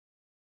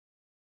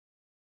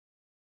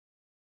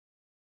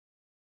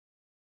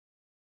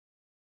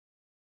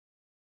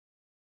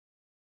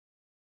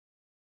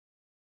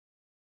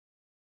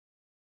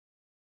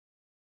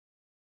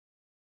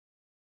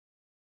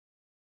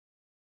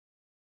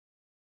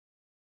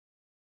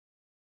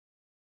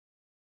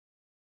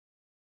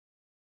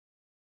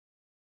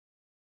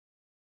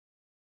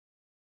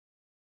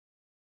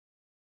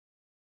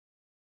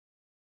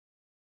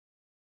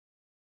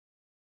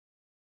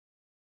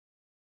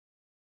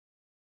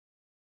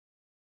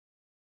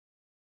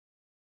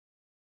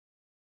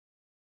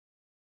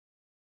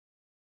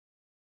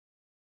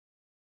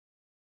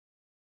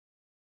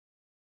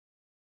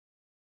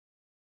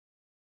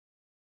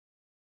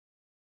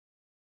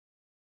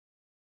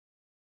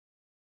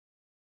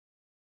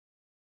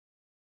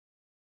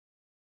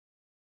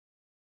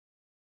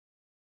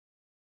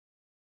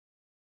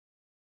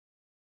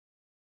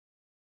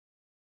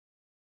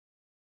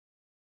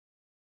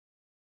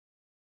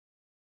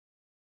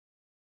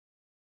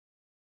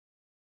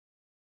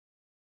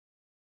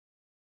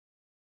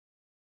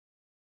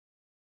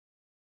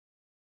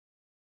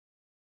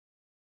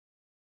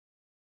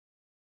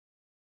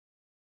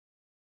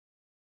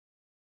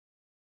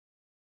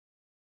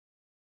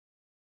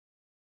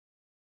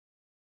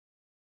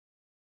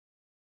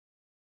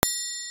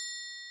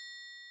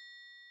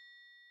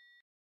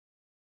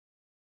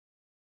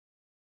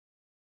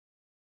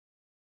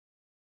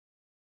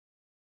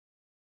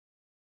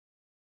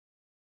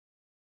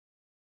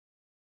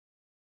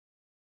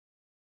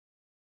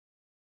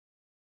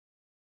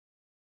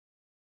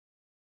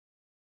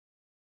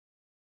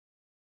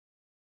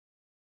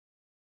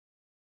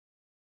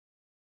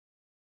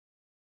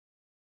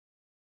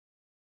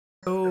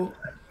So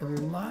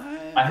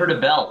live. I heard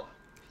a bell.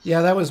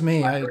 Yeah, that was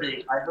me. I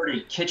heard a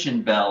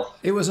kitchen bell.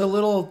 It was a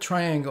little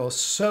triangle.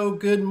 So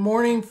good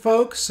morning,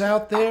 folks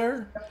out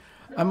there.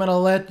 I'm gonna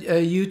let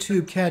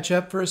YouTube catch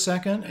up for a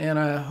second, and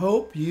I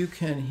hope you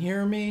can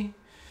hear me.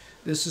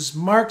 This is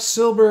Marc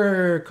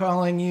Silber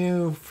calling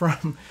you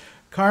from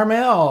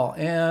Carmel,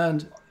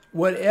 and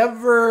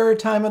whatever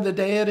time of the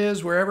day it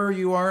is, wherever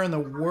you are in the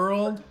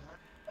world,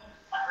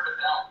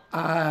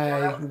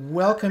 I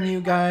welcome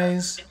you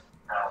guys.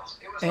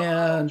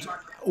 And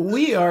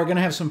we are going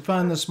to have some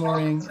fun this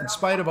morning, in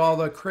spite of all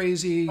the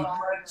crazy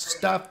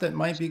stuff that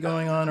might be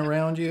going on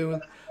around you.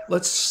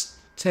 Let's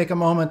take a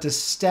moment to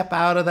step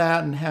out of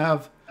that and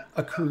have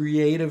a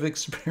creative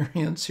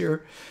experience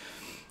here.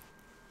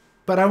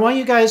 But I want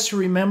you guys to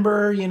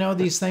remember,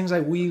 these things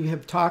that we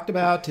have talked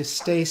about to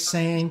stay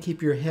sane,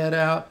 keep your head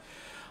out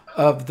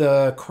of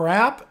the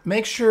crap.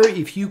 Make sure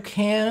if you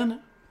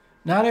can,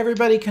 not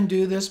everybody can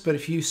do this, but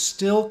if you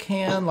still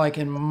can, like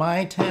in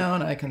my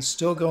town, I can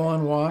still go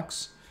on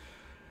walks.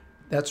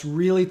 That's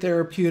really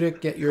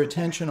therapeutic. Get your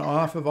attention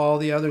off of all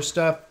the other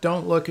stuff.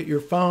 Don't look at your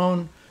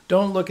phone.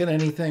 Don't look at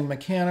anything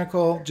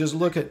mechanical. Just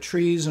look at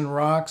trees and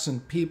rocks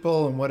and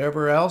people and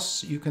whatever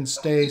else. You can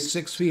stay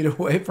 6 feet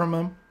away from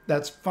them.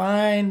 That's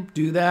fine.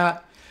 Do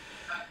that.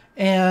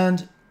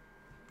 And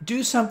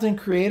do something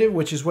creative,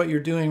 which is what you're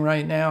doing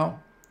right now.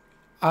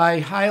 I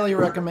highly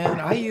recommend.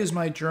 I use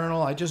my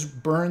journal. I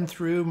just burn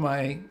through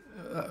my,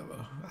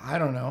 I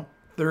don't know,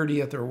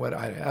 30th or what.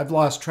 I've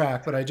lost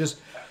track, but I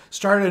just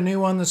started a new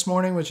one this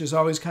morning, which is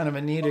always kind of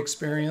a neat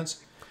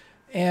experience.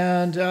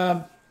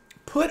 And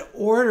put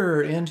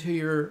order into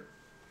your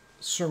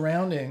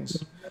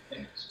surroundings.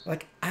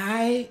 Like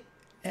I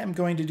am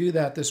going to do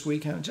that this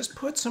weekend. Just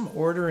put some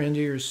order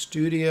into your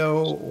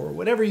studio or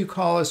whatever you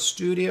call a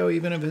studio,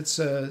 even if it's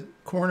a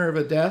corner of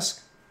a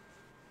desk.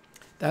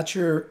 That's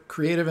your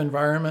creative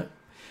environment.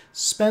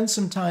 Spend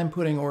some time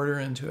putting order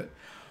into it.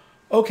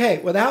 Okay,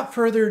 without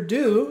further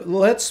ado,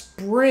 let's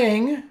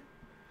bring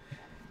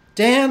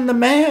Dan the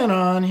man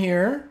on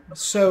here.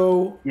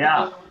 So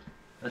Yeah,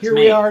 that's here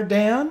we me. are,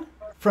 Dan,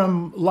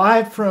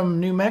 live from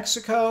New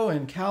Mexico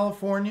and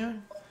California.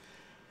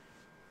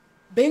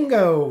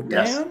 Bingo,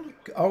 Yes, Dan.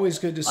 Always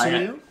good to I see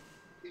am. you.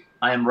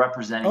 I am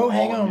representing Oh,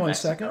 hang all of on New one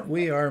Mexico. second.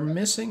 We are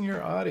missing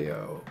your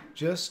audio.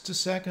 Just a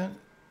second.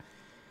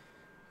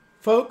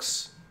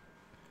 Folks,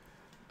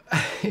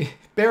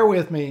 bear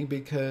with me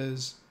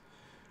because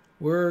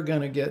we're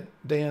going to get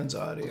Dan's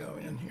audio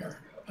in here.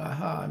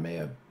 Aha, I may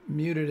have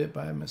muted it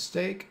by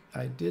mistake.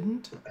 I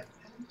didn't.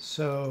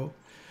 So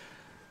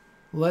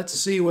let's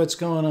see what's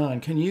going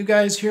on. Can you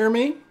guys hear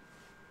me?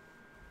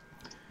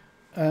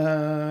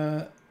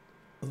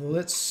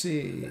 Let's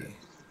see.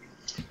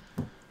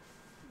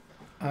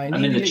 I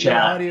I'm need in to the get your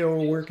chat.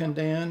 audio working,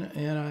 Dan,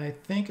 and I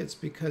think it's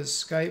because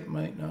Skype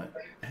might not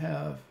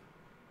have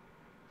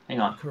Hang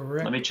on. Let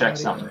correct me check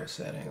something. audio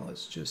setting.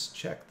 Let's just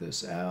check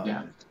this out.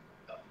 Yeah.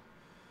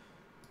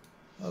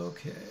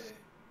 Okay.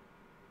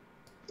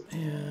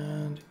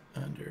 And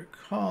under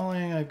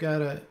calling, I've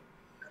got a.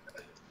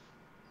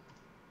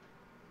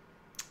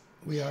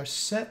 We are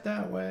set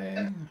that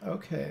way.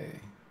 Okay.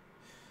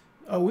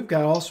 Oh, we've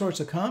got all sorts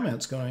of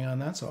comments going on.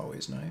 That's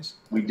always nice.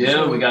 We do.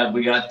 So, We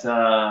got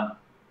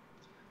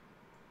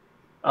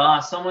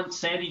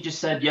Sandy just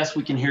said, yes,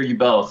 we can hear you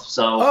both.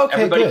 So okay,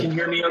 everybody can good.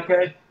 hear me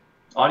okay?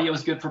 Audio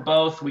is good for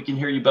both. We can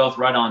hear you both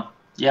right on.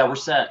 Yeah, we're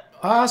set.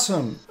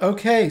 Awesome.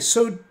 Okay,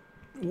 so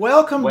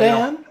welcome,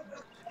 Well, Dan.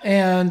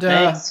 And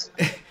thanks.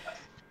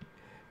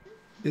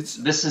 it's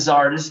This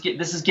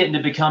is getting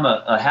to become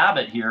a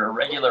habit here, a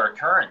regular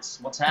occurrence.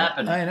 What's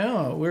happening? I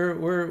know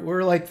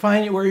we're like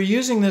finding we're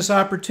using this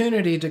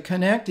opportunity to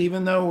connect,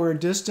 even though we're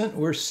distant.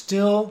 We're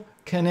still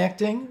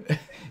connecting,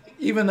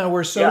 even though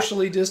we're Yeah.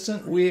 socially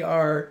distant. We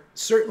are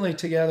certainly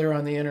together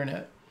on the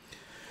internet.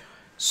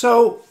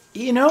 So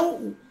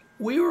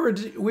we were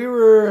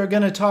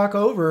going to talk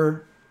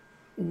over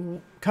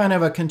kind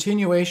of a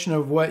continuation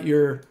of what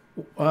your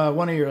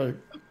one of your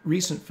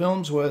recent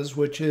films was,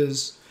 which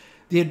is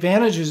the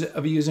advantages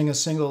of using a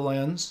single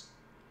lens.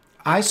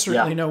 I Yeah.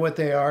 certainly know what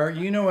they are.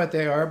 You know what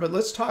they are, but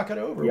let's talk it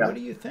over. Yeah. What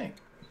do you think?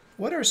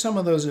 What are some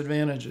of those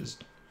advantages?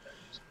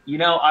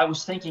 I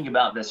was thinking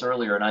about this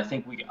earlier, and I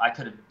think I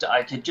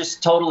could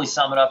just totally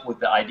sum it up with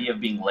the idea of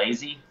being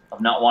lazy,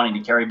 of not wanting to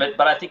carry. But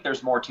I think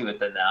there's more to it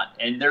than that,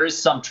 and there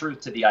is some truth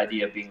to the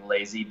idea of being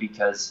lazy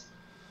because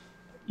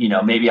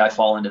maybe I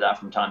fall into that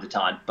from time to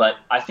time. But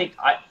I think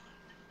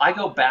I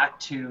go back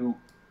to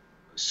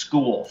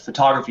school,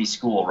 photography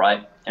school,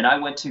 right? And I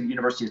went to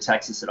University of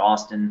Texas at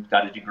Austin,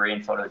 got a degree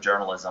in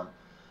photojournalism,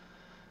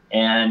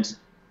 and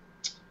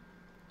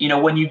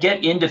when you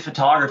get into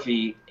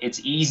photography, it's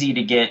easy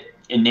to get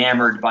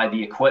enamored by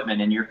the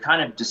equipment and you're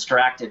kind of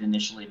distracted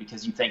initially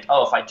because you think,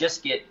 oh, if I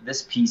just get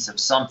this piece of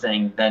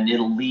something, then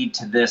it'll lead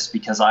to this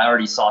because I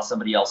already saw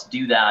somebody else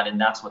do that and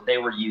that's what they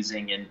were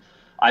using and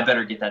I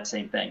better get that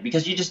same thing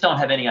because you just don't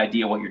have any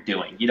idea what you're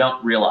doing. You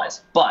don't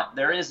realize. But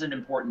there is an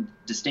important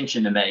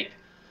distinction to make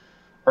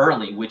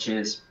early, which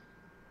is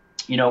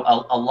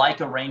a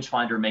Leica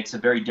rangefinder makes a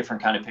very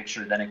different kind of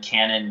picture than a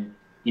Canon,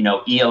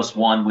 EOS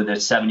 1 with a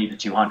 70 to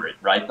 200,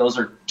 right? Those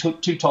are two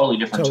totally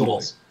different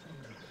tools.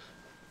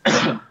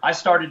 I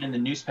started in the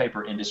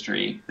newspaper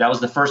industry. That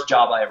was the first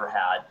job I ever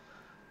had.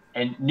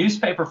 And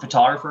newspaper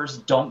photographers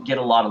don't get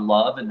a lot of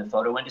love in the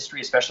photo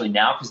industry, especially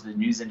now because the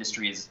news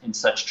industry is in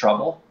such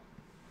trouble.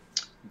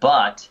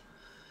 But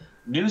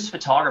news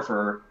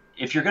photographer,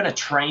 if you're going to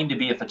train to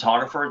be a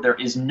photographer, there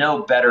is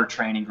no better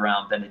training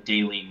ground than a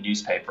daily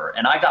newspaper.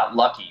 And I got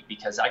lucky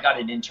because I got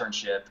an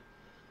internship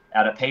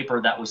at a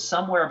paper that was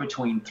somewhere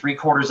between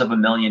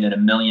 750,000 and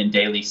 1 million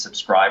daily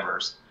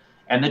subscribers.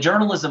 And the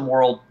journalism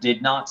world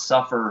did not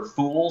suffer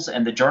fools,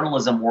 and the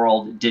journalism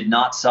world did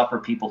not suffer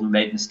people who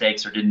made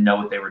mistakes or didn't know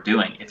what they were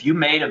doing. If you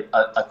made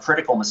a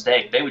critical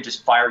mistake, they would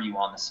just fire you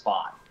on the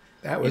spot.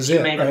 That was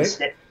it,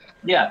 right?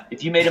 Yeah,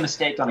 if you made a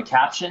mistake on a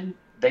caption,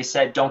 they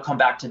said, don't come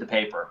back to the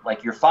paper,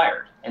 like you're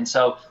fired. And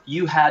so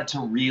you had to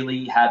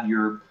really have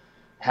your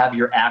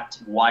act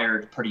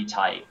wired pretty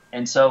tight.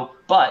 And so,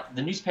 but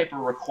the newspaper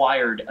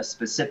required a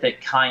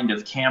specific kind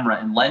of camera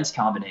and lens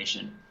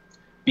combination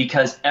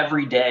because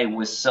every day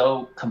was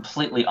so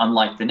completely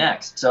unlike the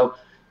next. So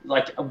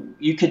like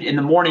you could, in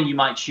the morning, you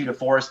might shoot a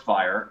forest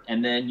fire,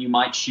 and then you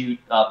might shoot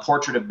a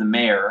portrait of the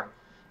mayor,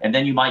 and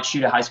then you might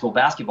shoot a high school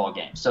basketball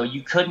game. So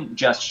you couldn't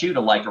just shoot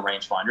a Leica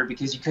rangefinder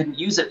because you couldn't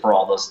use it for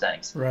all those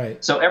things.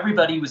 Right. So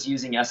everybody was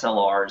using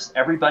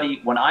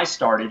SLRs. When I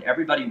started,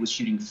 everybody was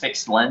shooting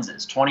fixed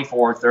lenses,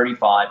 24,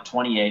 35,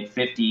 28,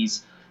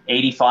 50s,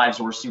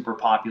 85s were super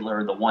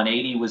popular. The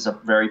 180 was a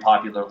very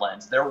popular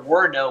lens. There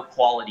were no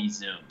quality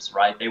zooms,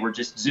 right? They were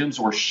just, zooms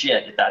were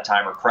shit at that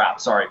time, or crap.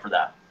 Sorry for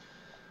that.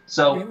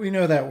 So we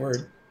know that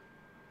word.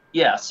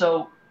 Yeah.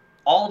 So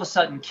all of a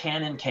sudden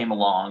Canon came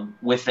along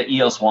with the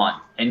EOS 1,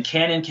 and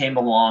Canon came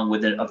along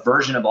with a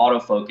version of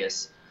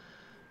autofocus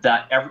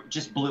that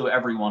just blew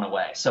everyone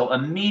away. So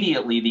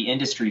immediately the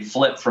industry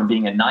flipped from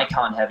being a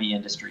Nikon heavy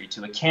industry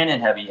to a Canon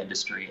heavy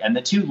industry. And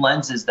the two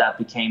lenses that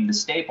became the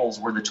staples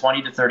were the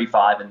 20 to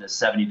 35 and the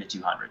 70 to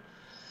 200.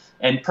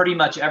 And pretty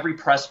much every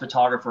press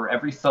photographer,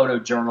 every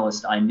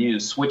photojournalist I knew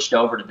switched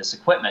over to this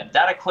equipment.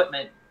 That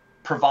equipment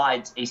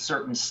provides a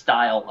certain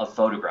style of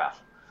photograph.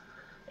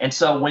 And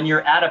so when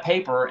you're at a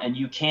paper and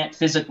you can't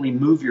physically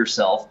move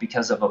yourself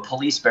because of a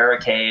police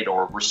barricade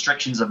or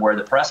restrictions of where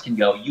the press can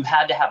go, you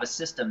had to have a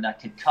system that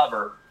could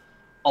cover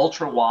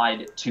ultra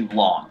wide to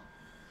long.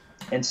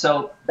 And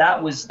so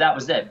that was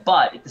it.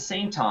 But at the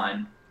same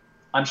time,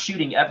 I'm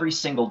shooting every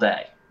single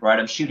day, right?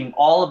 I'm shooting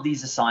all of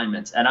these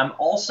assignments, and I'm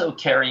also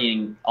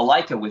carrying a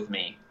Leica with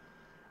me.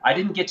 I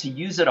didn't get to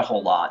use it a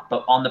whole lot,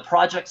 but on the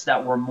projects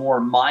that were more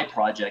my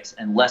projects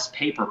and less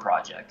paper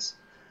projects,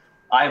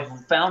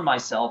 I've found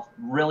myself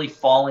really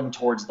falling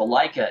towards the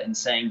Leica and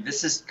saying,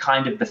 this is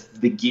kind of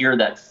the gear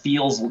that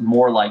feels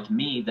more like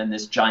me than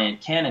this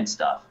giant Canon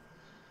stuff.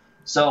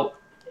 So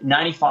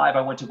 95,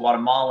 I went to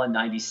Guatemala.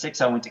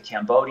 96, I went to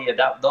Cambodia.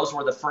 Those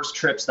were the first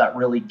trips that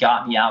really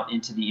got me out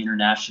into the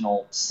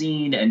international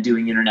scene and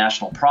doing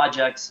international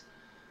projects.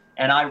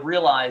 And I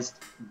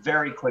realized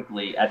very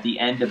quickly at the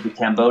end of the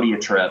Cambodia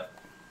trip,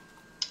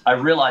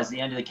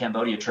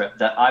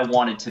 that I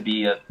wanted to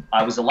be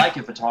I was a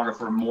Leica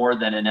photographer more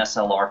than an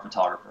SLR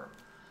photographer.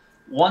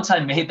 Once I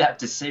made that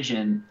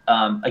decision,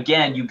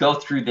 again, you go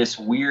through this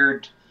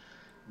weird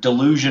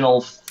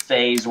delusional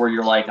phase where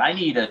you're like, I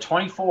need a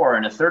 24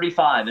 and a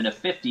 35 and a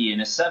 50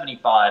 and a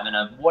 75 and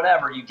a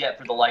whatever you get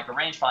for the Leica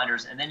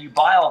rangefinders. And then you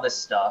buy all this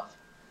stuff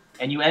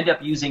and you end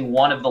up using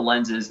one of the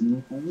lenses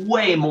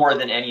way more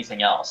than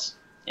anything else.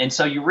 And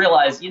so you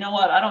realize, you know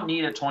what, I don't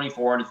need a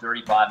 24 and a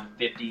 35 and a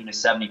 50 and a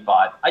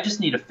 75. I just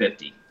need a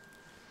 50.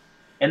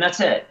 And that's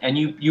it. And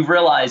you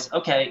realize,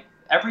 okay,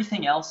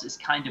 everything else is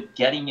kind of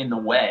getting in the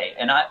way.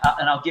 And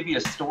I'll give you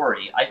a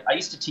story. I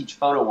used to teach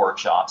photo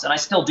workshops, and I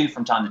still do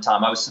from time to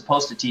time. I was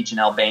supposed to teach in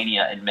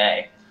Albania in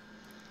May.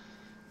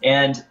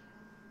 And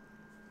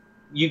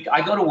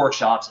I go to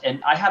workshops,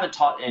 and I haven't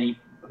taught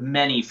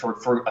many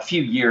for a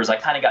few years. I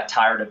kind of got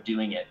tired of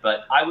doing it.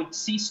 But I would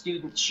see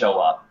students show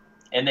up,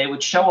 and they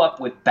would show up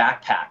with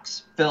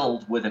backpacks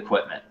filled with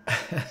equipment.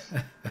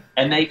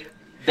 And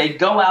they'd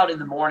go out in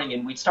the morning,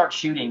 and we'd start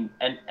shooting,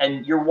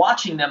 and you're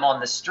watching them on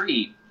the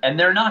street, and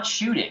they're not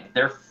shooting.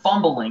 They're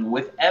fumbling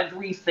with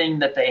everything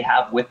that they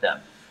have with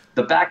them.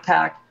 The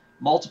backpack,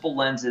 multiple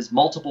lenses,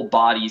 multiple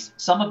bodies.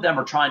 Some of them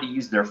are trying to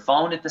use their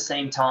phone at the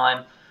same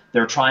time.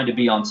 They're trying to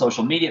be on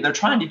social media. They're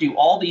trying to do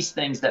all these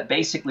things that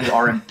basically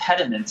are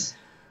impediments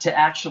to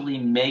actually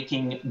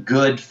making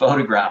good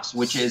photographs,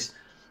 which is,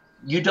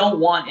 you don't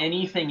want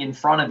anything in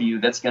front of you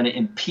that's going to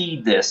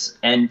impede this.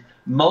 And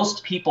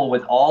most people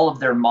with all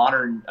of their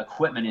modern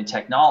equipment and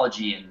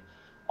technology and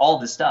all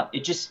this stuff,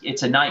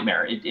 it's a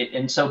nightmare.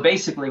 And so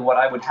basically what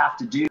I would have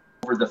to do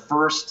over the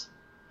first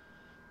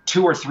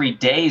 2 or 3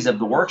 days of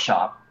the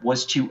workshop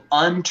was to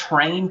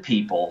untrain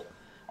people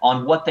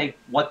on what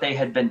they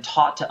had been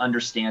taught to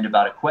understand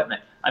about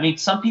equipment. I mean,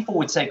 some people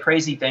would say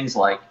crazy things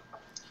like,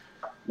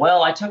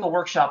 well, I took a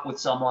workshop with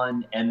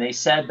someone and they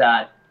said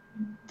that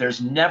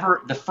there's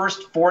never, the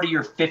first 40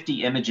 or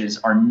 50 images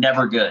are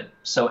never good.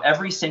 So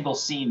every single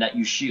scene that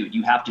you shoot,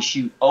 you have to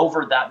shoot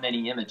over that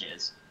many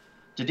images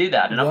to do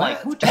that. And what? I'm like,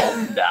 who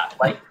told you that?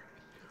 Like,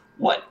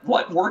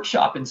 what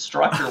workshop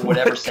instructor would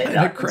ever say that? What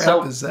kind of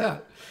crap is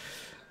that?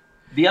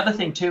 The other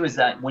thing too is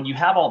that when you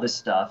have all this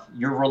stuff,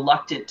 you're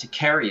reluctant to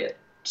carry it.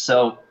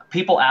 So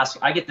people ask,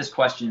 I get this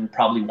question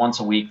probably once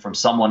a week from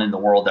someone in the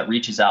world that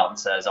reaches out and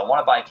says, I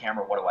want to buy a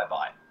camera, what do I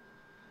buy?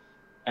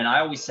 And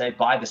I always say,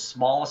 buy the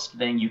smallest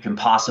thing you can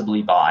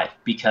possibly buy,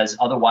 because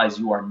otherwise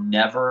you are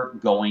never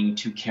going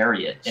to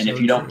carry it. And so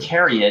if you don't true.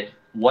 carry it,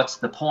 what's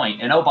the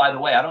point? And oh, by the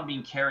way, I don't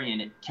mean carry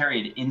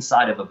it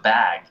inside of a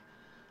bag.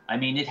 I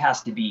mean, it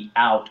has to be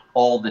out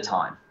all the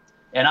time.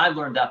 And I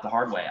learned that the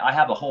hard way. I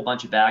have a whole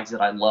bunch of bags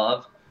that I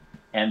love,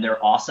 and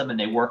they're awesome, and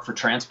they work for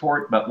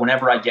transport. But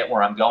whenever I get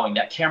where I'm going,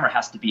 that camera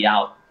has to be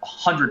out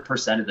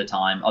 100% of the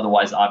time.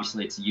 Otherwise,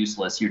 obviously, it's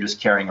useless. You're just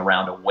carrying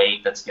around a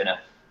weight that's going to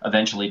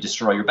eventually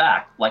destroy your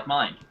back, like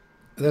mine.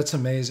 That's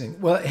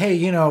amazing. Well, hey,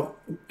 you know,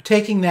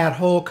 taking that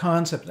whole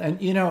concept, and,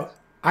 you know,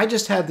 I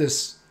just had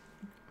this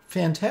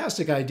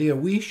fantastic idea.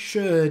 We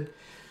should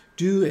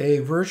do a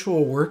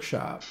virtual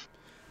workshop.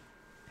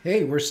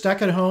 Hey, we're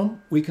stuck at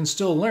home. We can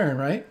still learn,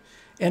 right?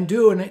 And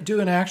do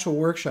an actual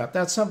workshop.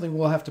 That's something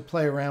we'll have to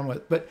play around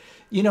with. But,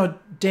 you know,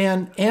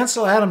 Dan,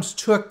 Ansel Adams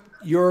took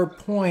your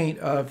point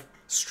of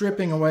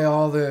stripping away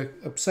all the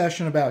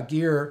obsession about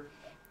gear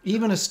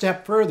even a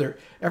step further.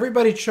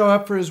 Everybody'd show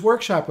up for his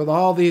workshop with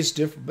all these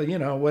different, you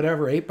know,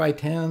 whatever,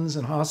 8x10s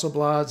and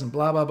Hasselblads and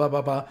blah, blah, blah,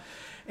 blah, blah.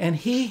 And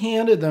he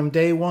handed them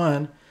day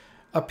one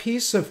a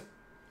piece of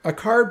a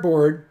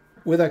cardboard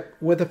with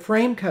a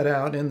frame cut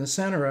out in the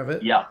center of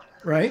it. Yeah.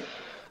 Right?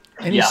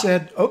 And he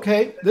said,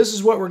 okay, this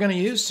is what we're going to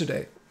use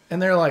today.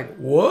 And they're like,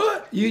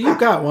 what? You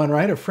got one,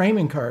 right? A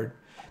framing card.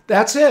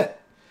 That's it.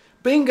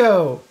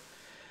 Bingo.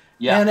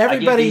 Yeah. And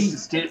everybody.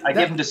 I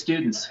give them to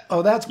students.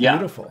 Oh, that's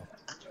beautiful.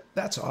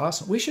 That's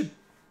awesome. We should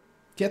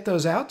get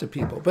those out to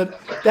people. But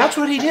that's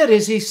what he did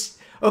is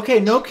okay,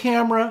 no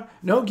camera,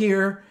 no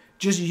gear,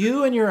 just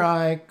you and your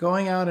eye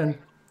going out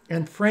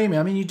and framing.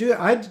 I mean, you do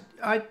it.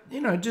 I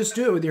you know, just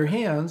do it with your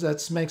hands.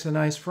 That makes a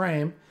nice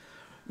frame.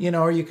 You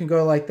know, or you can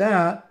go like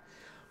that.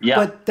 Yeah.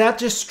 But that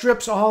just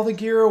strips all the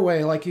gear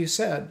away, like you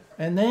said.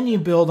 And then you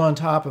build on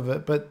top of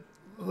it. But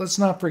let's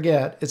not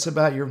forget, it's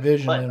about your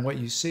vision and what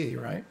you see,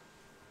 right?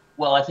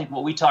 Well, I think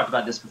we talked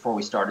about this before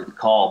we started the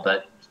call,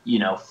 but you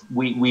know,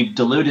 we've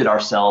deluded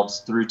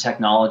ourselves through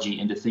technology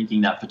into thinking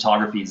that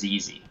photography is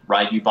easy,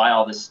 right? You buy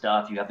all this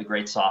stuff, you have the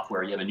great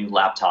software, you have a new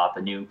laptop,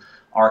 a new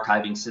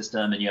archiving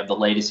system, and you have the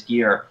latest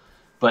gear.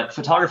 But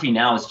photography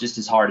now is just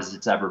as hard as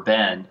it's ever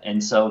been.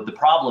 And so the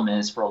problem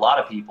is for a lot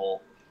of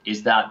people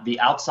is that the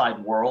outside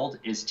world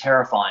is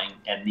terrifying,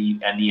 and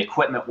the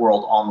equipment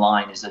world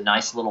online is a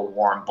nice little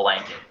warm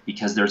blanket,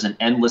 because there's an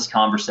endless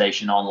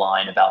conversation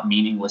online about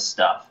meaningless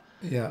stuff.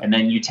 Yeah. And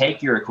then you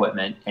take your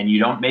equipment and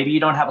maybe you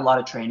don't have a lot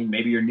of training,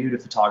 maybe you're new to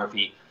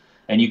photography,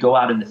 and you go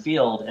out in the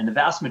field, and the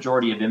vast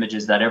majority of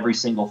images that every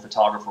single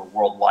photographer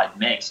worldwide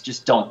makes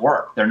just don't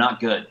work. They're not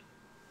good.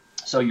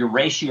 So your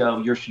ratio,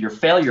 your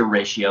failure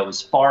ratio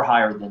is far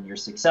higher than your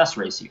success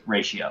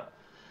ratio.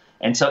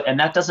 And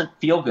that doesn't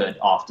feel good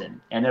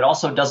often. And it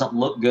also doesn't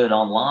look good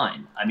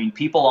online. I mean,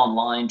 people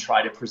online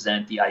try to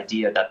present the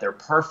idea that they're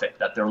perfect,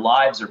 that their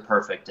lives are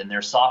perfect, and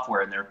their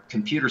software and their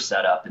computer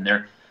setup and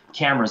their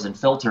cameras and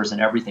filters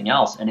and everything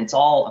else. And it's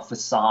all a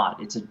facade.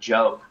 It's a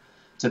joke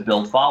to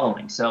build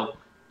following. So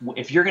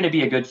if you're going to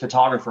be a good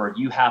photographer,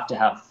 you have to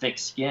have thick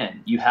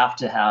skin.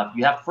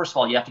 First of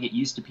all, you have to get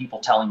used to people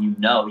telling you,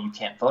 no, you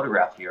can't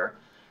photograph here.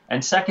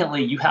 And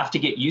secondly, you have to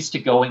get used to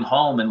going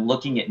home and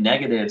looking at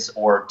negatives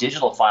or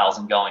digital files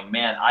and going,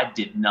 man, I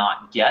did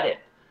not get it.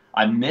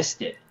 I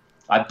missed it.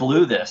 I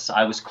blew this.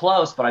 I was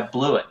close, but I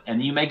blew it.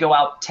 And you may go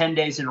out 10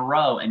 days in a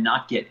row and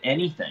not get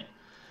anything.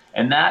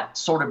 And that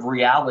sort of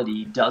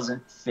reality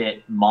doesn't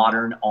fit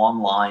modern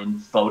online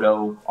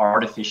photo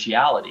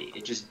artificiality.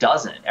 It just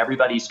doesn't.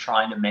 Everybody's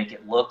trying to make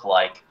it look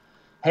like,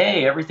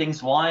 hey,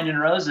 everything's wine and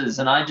roses,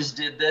 and I just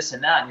did this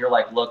and that. And you're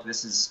like, look,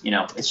 this is,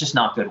 it's just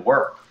not good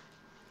work.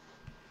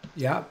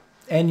 Yeah.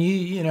 And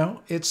you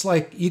know, it's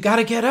like you got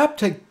to get up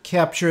to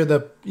capture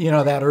the,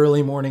 that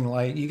early morning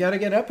light. You got to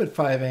get up at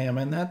 5 a.m.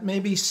 and that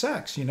maybe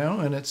sucks,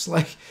 and it's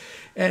like,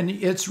 and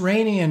it's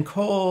rainy and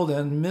cold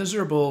and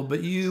miserable,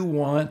 but you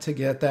want to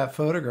get that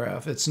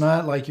photograph. It's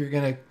not like you're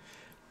going to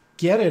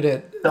get it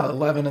at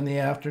 11 in the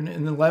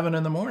afternoon, 11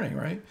 in the morning,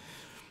 right?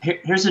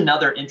 Here's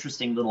another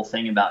interesting little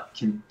thing about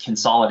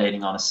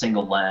consolidating on a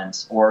single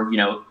lens, or,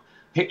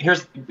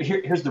 here's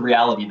the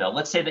reality though.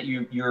 Let's say that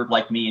you're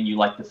like me and you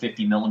like the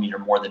 50 millimeter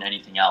more than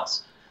anything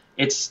else.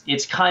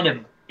 It's kind of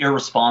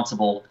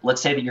irresponsible.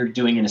 Let's say that you're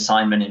doing an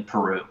assignment in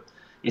Peru.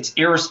 It's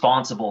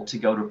irresponsible to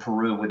go to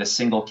Peru with a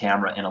single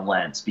camera and a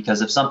lens,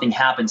 because if something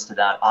happens to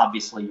that,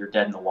 obviously you're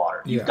dead in the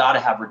water. You've got to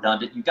have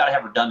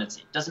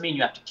redundancy. It doesn't mean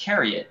you have to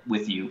carry it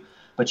with you,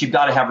 but you've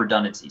got to have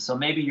redundancy. So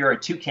maybe you're a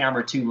 2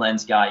 camera, 2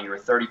 lens guy. You're a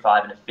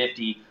 35 and a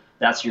 50.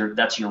 That's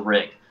your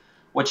rig.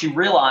 what you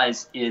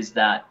realize is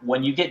that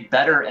when you get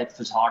better at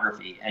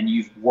photography and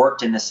you've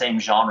worked in the same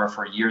genre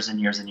for years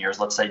and years and years,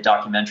 let's say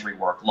documentary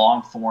work,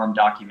 long form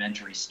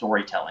documentary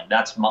storytelling,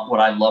 that's what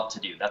I love to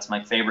do. That's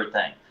my favorite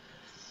thing.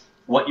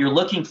 What you're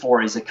looking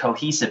for is a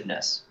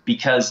cohesiveness,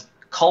 because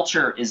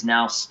culture is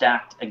now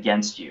stacked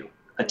against you.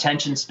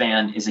 Attention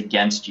span is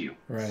against you.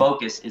 Right.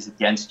 Focus is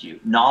against you.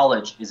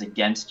 Knowledge is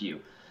against you.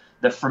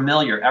 The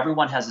familiar,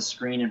 everyone has a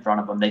screen in front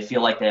of them. They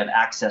feel like they have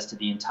access to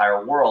the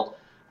entire world.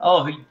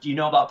 Oh, do you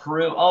know about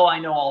Peru? Oh, I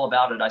know all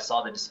about it. I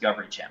saw the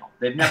Discovery Channel.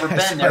 They've never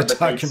been there, but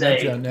they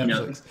say,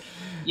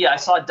 yeah, I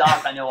saw a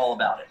doc. I know all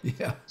about it.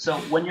 Yeah. So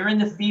when you're in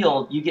the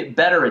field, you get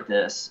better at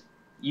this.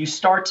 You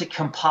start to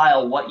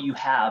compile what you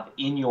have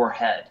in your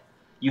head.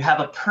 You have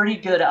a pretty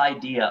good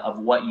idea of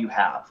what you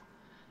have,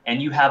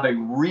 and you have a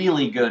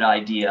really good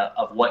idea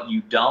of what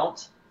you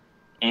don't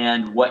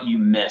and what you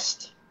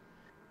missed.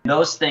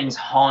 Those things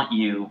haunt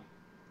you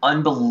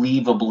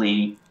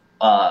unbelievably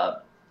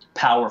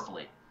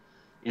powerfully.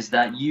 Is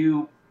that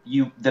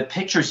the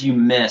pictures you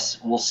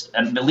miss will,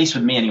 at least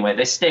with me anyway,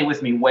 they stay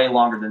with me way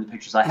longer than the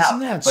pictures I have. Isn't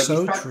that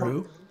so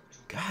true?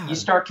 God. You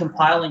start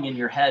compiling in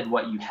your head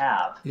what you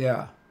have.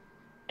 Yeah.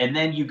 And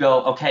then you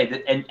go,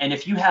 okay, and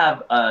if you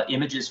have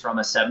images from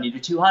a 70 to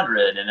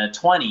 200 and a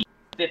 20,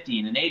 50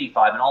 and an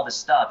 85 and all this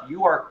stuff,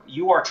 you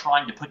are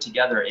trying to put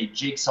together a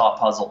jigsaw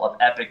puzzle of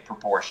epic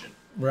proportion.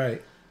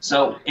 Right.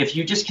 So if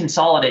you just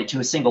consolidate to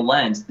a single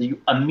lens,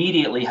 you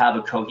immediately have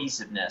a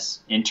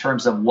cohesiveness in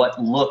terms of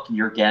what look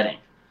you're getting.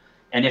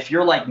 And if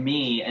you're like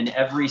me and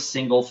every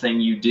single thing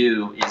you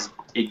do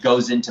it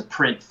goes into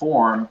print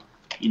form,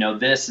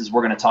 this is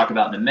we're going to talk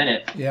about in a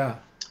minute. Yeah.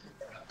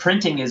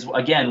 Printing is,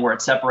 again, where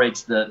it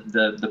separates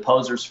the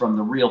posers from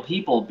the real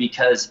people,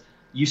 because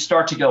you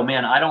start to go,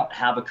 man, I don't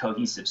have a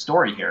cohesive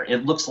story here.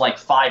 It looks like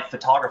 5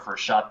 photographers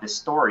shot this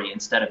story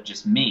instead of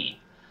just me.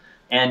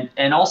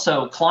 And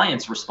also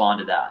clients respond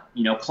to that.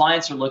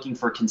 Clients are looking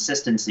for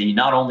consistency,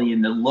 not only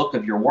in the look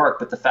of your work,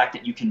 but the fact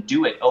that you can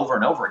do it over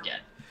and over again.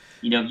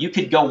 You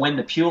could go win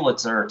the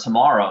Pulitzer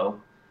tomorrow,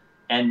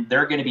 and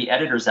there are going to be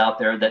editors out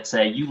there that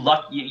say you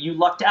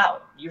lucked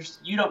out.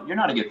 You're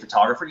not a good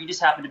photographer. You just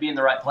happen to be in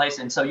the right place,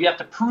 and so you have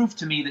to prove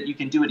to me that you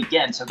can do it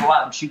again. So go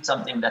out and shoot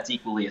something that's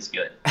equally as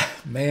good.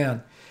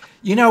 Man,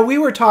 we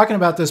were talking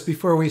about this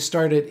before we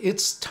started.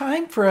 It's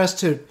time for us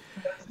to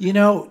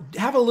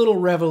have a little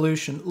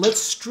revolution. Let's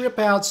strip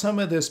out some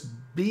of this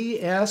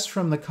BS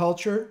from the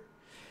culture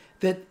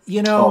that,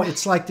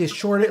 it's like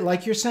this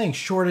like you're saying,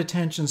 short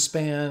attention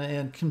span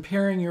and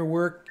comparing your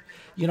work,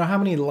 how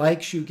many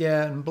likes you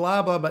get and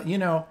blah, blah,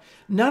 blah.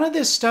 None of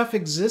this stuff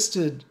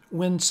existed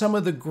when some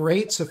of the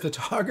greats of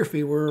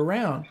photography were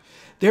around.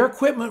 Their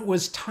equipment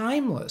was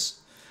timeless.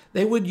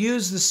 They would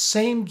use the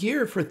same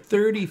gear for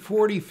 30,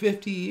 40,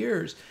 50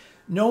 years.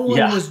 No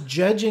one was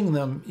judging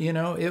them.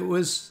 It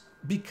was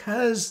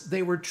because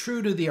they were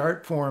true to the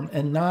art form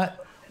and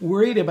not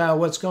worried about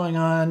what's going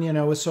on,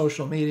 with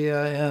social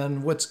media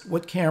and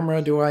what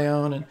camera do I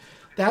own, and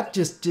that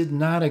just did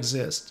not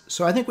exist.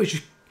 So I think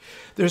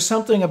there's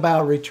something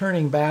about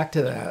returning back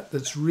to that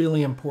that's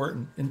really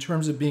important in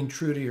terms of being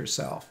true to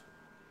yourself.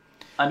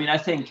 I mean, I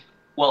think,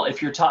 well,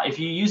 if you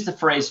use the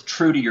phrase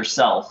 "true to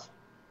yourself,"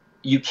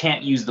 you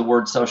can't use the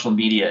word social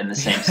media in the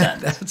same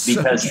sense.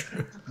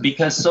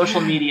 Because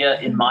social media,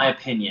 in my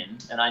opinion,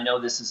 and I know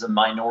this is a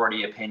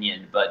minority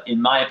opinion, but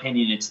in my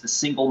opinion, it's the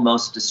single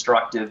most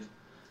destructive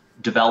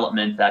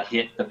development that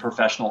hit the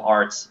professional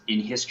arts in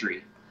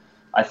history.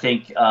 I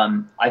think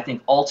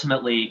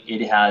ultimately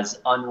it has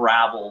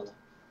unraveled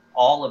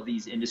all of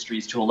these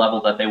industries to a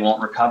level that they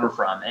won't recover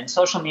from. And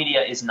social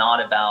media is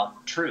not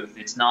about truth.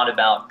 It's not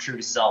about true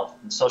to self.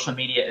 And social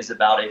media is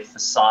about a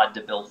facade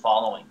to build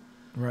following.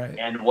 Right.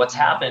 And what's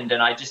happened,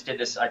 and I just did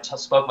this,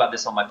 spoke about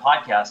this on my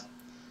podcast,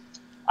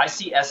 I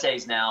see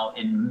essays now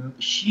in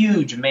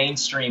huge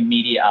mainstream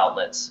media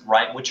outlets,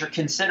 right, which are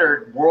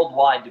considered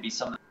worldwide to be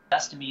some of the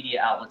best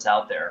media outlets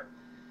out there.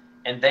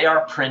 And they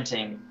are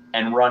printing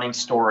and running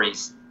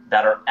stories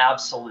that are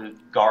absolute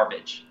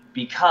garbage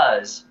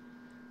because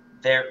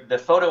the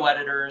photo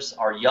editors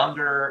are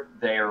younger.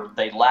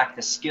 They lack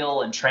the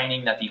skill and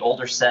training that the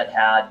older set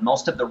had.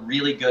 Most of the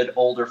really good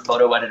older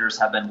photo editors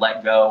have been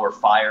let go or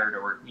fired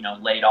or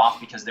laid off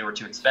because they were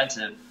too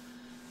expensive.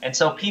 And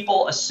so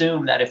people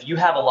assume that if you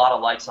have a lot of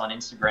likes on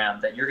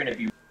Instagram that you're going to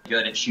be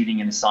good at shooting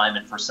an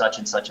assignment for such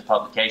and such a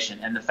publication.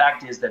 And the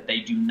fact is that they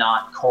do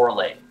not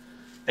correlate.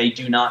 They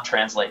do not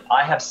translate.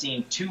 I have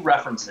seen 2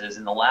 references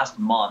in the last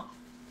month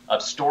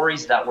of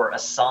stories that were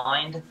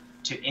assigned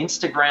to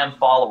Instagram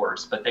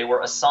followers, but they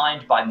were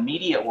assigned by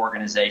media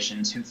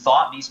organizations who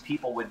thought these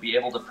people would be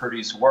able to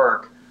produce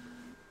work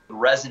to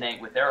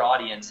resonate with their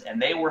audience, and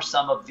they were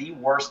some of the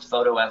worst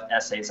photo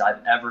essays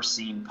I've ever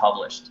seen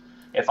published.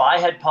 If I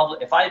had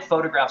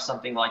photographed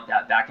something like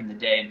that back in the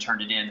day and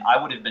turned it in, I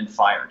would have been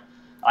fired.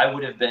 I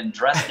would have been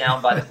dressed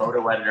down by the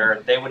photo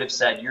editor. They would have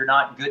said, "You're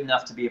not good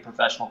enough to be a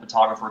professional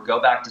photographer.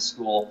 Go back to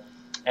school."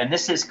 And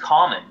this is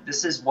common.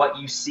 This is what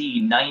you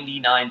see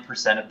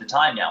 99% of the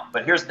time now.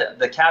 But here's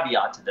the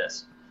caveat to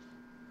this.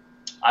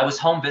 I was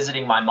home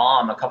visiting my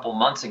mom a couple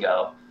months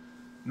ago,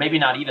 maybe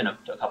not even a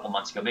couple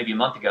months ago, maybe a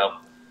month ago,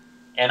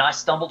 and I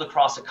stumbled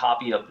across a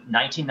copy of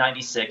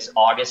 1996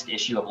 August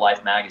issue of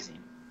Life magazine.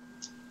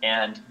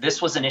 And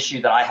this was an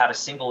issue that I had a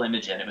single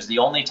image in. It was the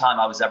only time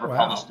I was ever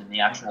published in the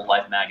actual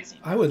Life magazine.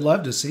 I would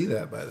love to see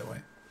that, by the way.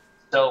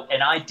 So,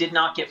 and I did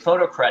not get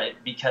photo credit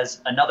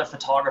because another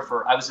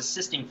photographer, I was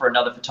assisting for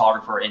another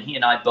photographer, and he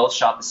and I both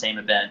shot the same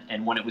event.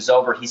 And when it was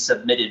over, he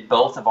submitted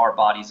both of our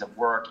bodies of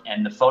work,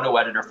 and the photo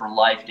editor for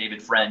Life,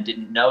 David Friend,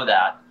 didn't know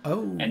that.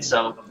 Oh. And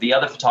so the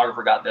other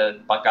photographer got the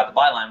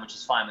byline, which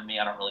is fine with me.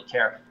 I don't really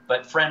care.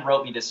 But Friend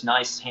wrote me this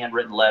nice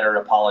handwritten letter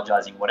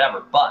apologizing,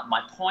 whatever. But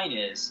my point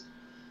is,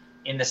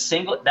 in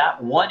that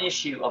one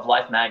issue of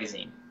Life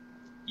magazine,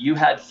 you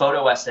had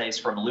photo essays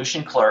from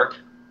Lucian Clerc,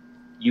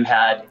 you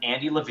had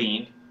Andy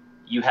Levine,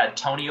 you had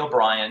Tony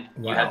O'Brien,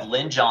 you had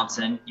Lynn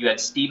Johnson, you had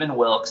Stephen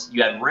Wilkes,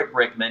 you had Rick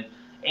Rickman,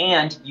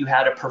 and you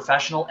had a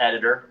professional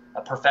editor,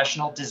 a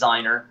professional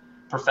designer,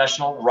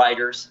 professional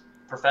writers,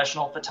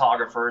 professional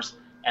photographers,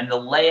 and the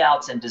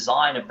layouts and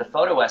design of the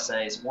photo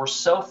essays were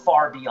so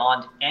far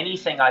beyond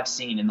anything I've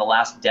seen in the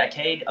last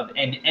decade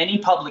in any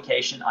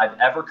publication I've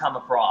ever come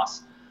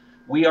across.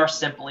 We are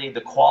simply,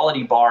 the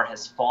quality bar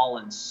has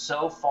fallen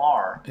so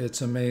far.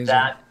 It's amazing.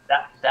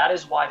 That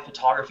is why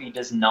photography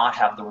does not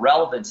have the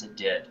relevance it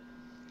did.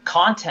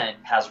 Content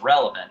has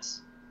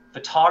relevance.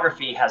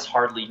 Photography has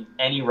hardly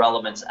any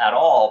relevance at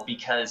all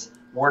because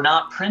we're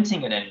not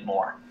printing it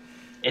anymore.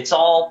 It's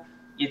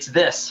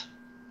this.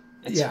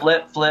 It's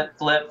flip, flip,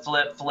 flip,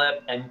 flip,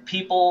 flip. And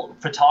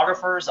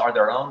photographers are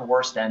their own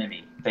worst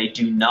enemy. They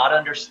do not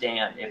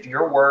understand. If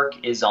your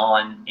work is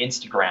on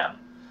Instagram,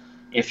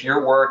 if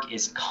your work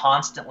is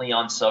constantly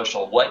on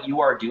social, what you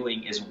are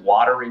doing is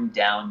watering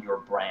down your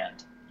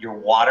brand. You're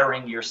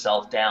watering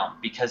yourself down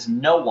because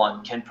no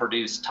one can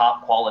produce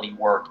top quality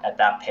work at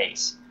that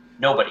pace.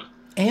 Nobody.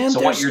 And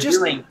so what you're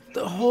doing,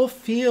 the whole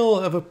feel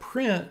of a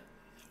print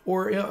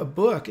or a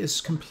book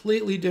is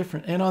completely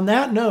different. And on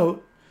that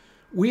note,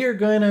 we're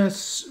going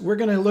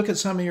to look at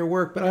some of your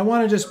work, but I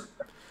want to just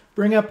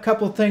bring up a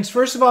couple of things.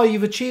 First of all,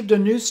 you've achieved a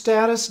new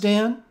status,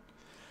 Dan.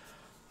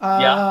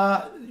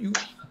 Yeah.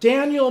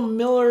 Daniel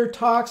Milnor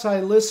talks. I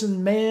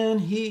listen, man.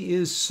 He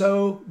is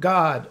so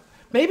God.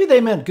 Maybe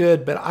they meant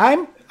good, but I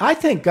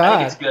think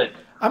God. I think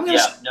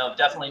it's good. No,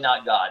 definitely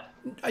not God.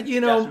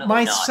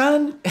 My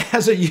son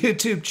has a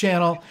YouTube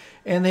channel,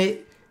 and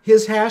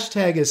his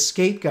hashtag is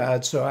Skate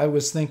God. So I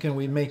was thinking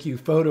we'd make you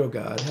Photo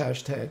God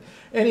hashtag.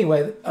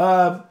 Anyway,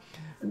 going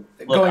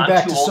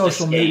back to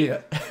social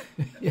media.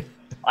 Yeah.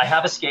 I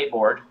have a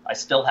skateboard. I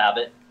still have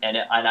it, and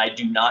I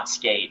do not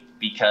skate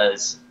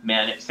because,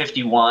 man, at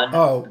 51,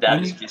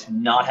 that is just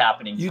not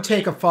happening. You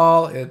take a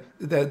fall.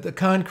 The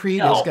concrete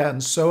has gotten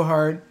so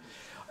hard.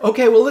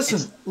 Okay, well,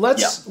 listen.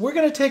 We're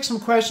going to take some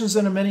questions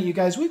in a minute, you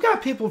guys. We've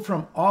got people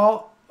from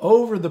all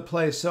over the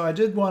place, so I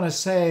did want to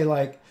say,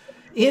 like,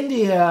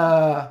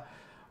 India.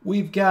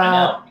 We've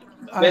got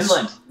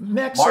Finland,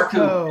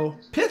 Mexico,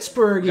 Marc,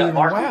 Pittsburgh, even.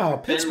 Wow,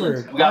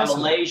 Pittsburgh. We got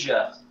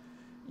Malaysia,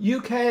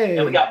 UK,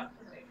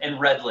 and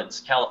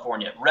Redlands,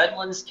 California.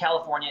 Redlands,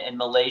 California, and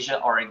Malaysia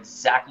are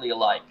exactly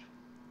alike.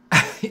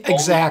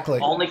 Exactly.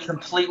 Only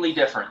completely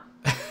different.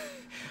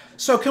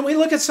 So can we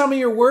look at some of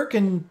your work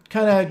and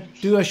kind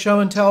of do a show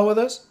and tell with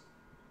us?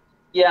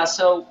 Yeah.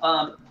 So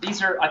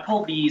I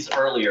pulled these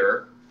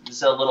earlier.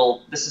 This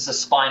is a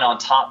spine on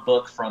top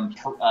book from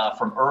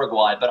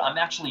Uruguay, but I'm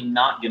actually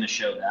not going to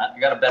show that. I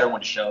got a better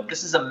one to show.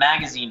 This is a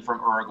magazine from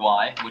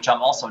Uruguay, which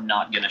I'm also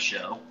not going to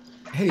show.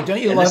 Hey,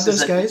 don't you love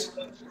this, guys?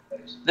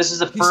 This is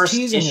the first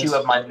issue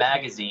of my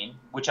magazine,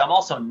 which I'm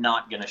also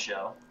not going to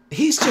show.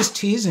 He's just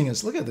teasing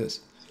us. Look at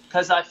this.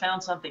 Because I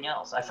found something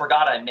else. I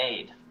forgot I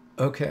made.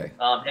 Okay.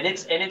 And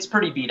it's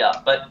pretty beat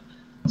up. But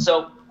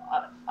so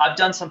I've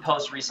done some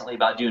posts recently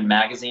about doing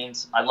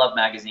magazines. I love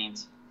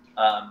magazines.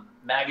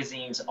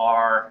 Magazines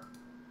are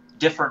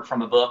different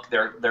from a book.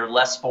 They're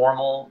less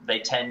formal. They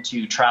tend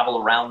to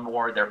travel around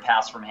more. They're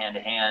passed from hand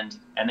to hand,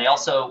 and they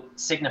also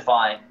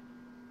signify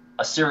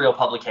a serial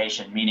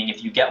publication, meaning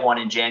if you get one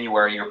in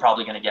January, you're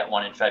probably going to get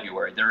one in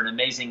February. They're an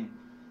amazing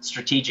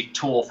strategic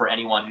tool for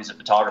anyone who's a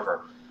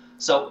photographer.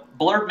 So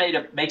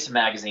Blurb makes a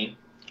magazine,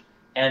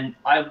 and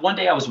one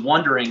day I was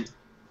wondering,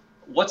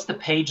 what's the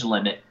page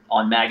limit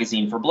on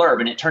magazine for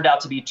Blurb? And it turned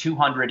out to be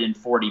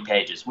 240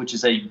 pages, which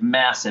is a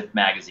massive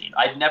magazine.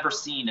 I'd never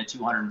seen a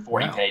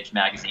 240-page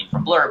magazine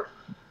from Blurb.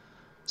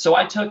 So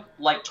I took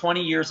like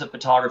 20 years of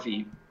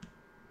photography,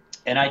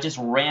 and I just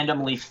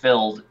randomly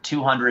filled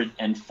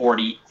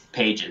 240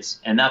 pages,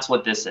 and that's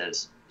what this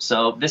is.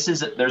 So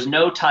there's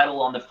no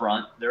title on the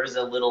front. There is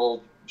a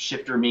little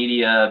Shifter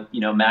Media,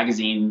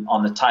 magazine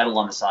on the title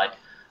on the side.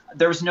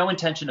 There's no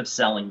intention of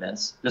selling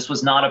this. This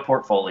was not a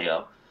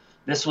portfolio.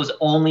 This was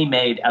only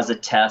made as a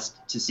test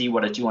to see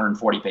what a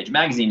 240-page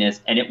magazine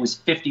is, and it was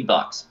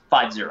 $50,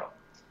 50.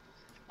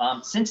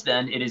 Since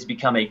then, it has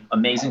become an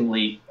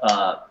amazingly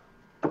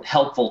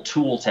helpful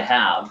tool to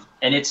have,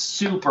 and it's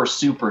super,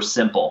 super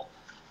simple.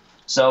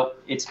 So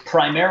it's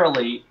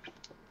primarily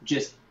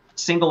just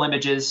single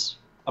images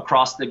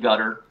across the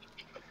gutter.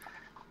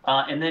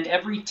 And then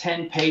every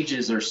 10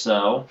 pages or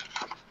so,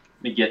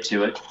 let me get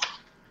to it.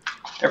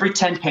 Every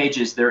 10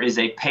 pages, there is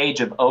a page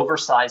of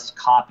oversized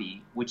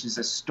copy, which is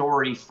a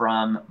story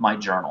from my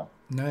journal.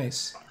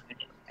 Nice.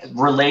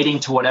 Relating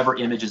to whatever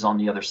image is on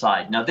the other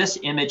side. Now, this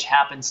image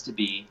happens to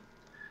be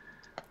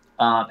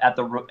at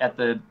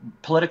the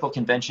political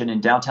convention in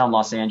downtown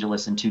Los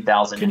Angeles in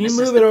 2000. Can you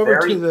move it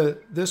over to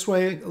this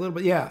way a little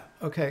bit? Yeah.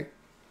 Okay.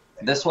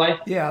 This way?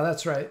 Yeah,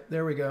 that's right.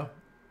 There we go.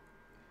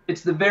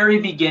 It's the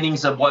very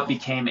beginnings of what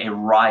became a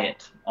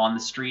riot on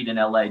the street in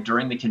LA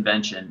during the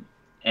convention.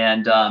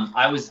 And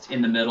I was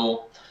in the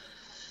middle.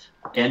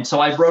 And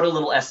so I wrote a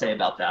little essay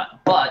about that.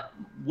 But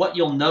what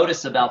you'll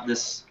notice about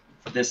this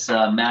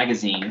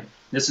magazine,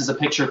 this is a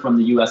picture from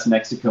the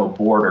U.S.-Mexico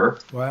border.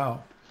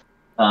 Wow.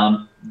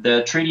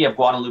 The Treaty of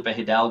Guadalupe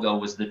Hidalgo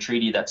was the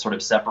treaty that sort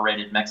of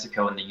separated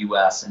Mexico and the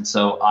U.S. And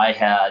so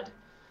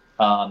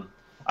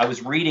I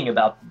was reading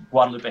about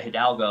Guadalupe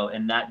Hidalgo,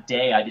 and that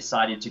day I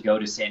decided to go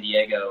to San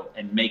Diego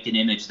and make an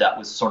image that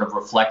was sort of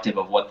reflective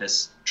of what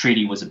this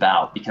treaty was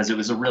about, because it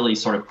was a really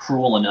sort of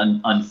cruel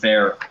and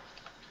unfair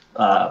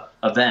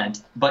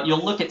event. But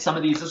you'll look at some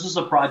of these. This was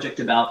a project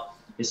about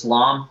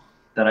Islam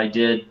that I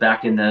did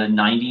back in the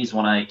 90s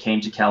when I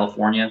came to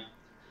California.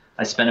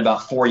 I spent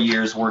about 4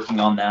 years working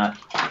on that.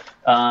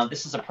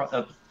 This is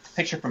a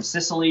picture from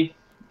Sicily,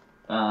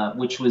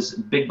 which was a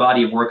big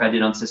body of work I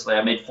did on Sicily.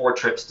 I made 4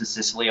 trips to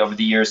Sicily over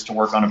the years to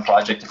work on a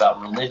project about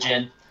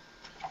religion.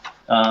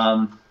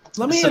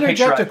 Let me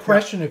interject a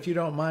question, if you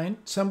don't mind.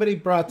 Somebody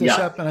brought this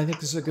up, and I think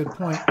this is a good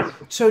point.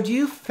 So do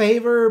you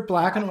favor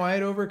black and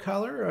white over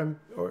color?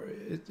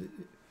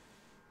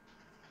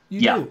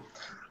 You do?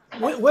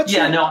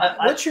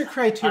 What's your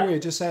criteria,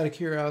 just out of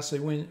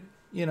curiosity, when,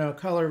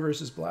 color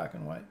versus black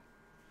and white?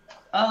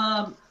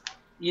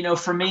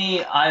 For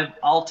me,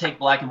 I'll take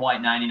black and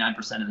white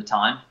 99% of the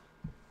time.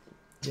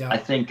 Yeah. I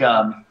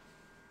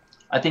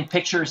think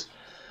pictures,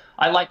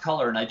 I like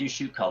color, and I do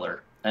shoot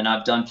color, and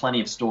I've done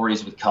plenty of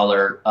stories with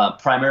color,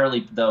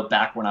 primarily though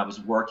back when I was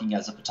working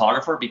as a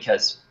photographer,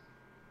 because,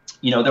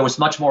 there was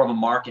much more of a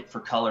market for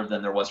color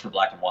than there was for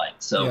black and white.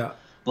 So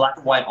black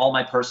and white, all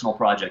my personal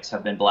projects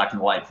have been black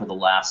and white for the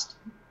last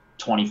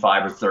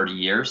 25 or 30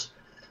 years.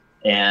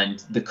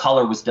 And the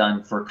color was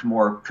done for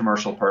more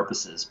commercial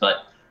purposes.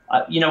 But,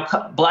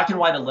 black and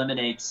white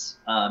eliminates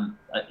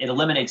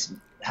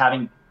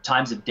having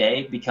times of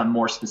day become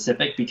more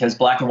specific, because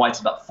black and white's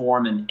about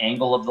form and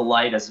angle of the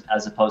light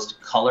as opposed to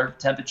color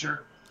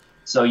temperature.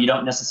 So you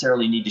don't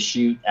necessarily need to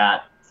shoot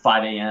at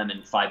 5 a.m.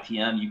 and 5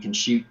 p.m. You can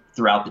shoot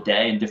throughout the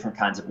day in different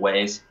kinds of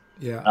ways.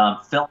 Yeah.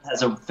 Film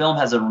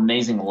has an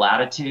amazing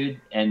latitude,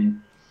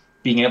 and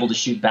being able to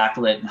shoot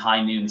backlit and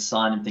high noon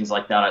sun and things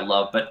like that I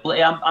love. But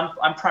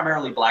I'm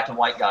primarily black and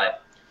white guy.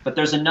 But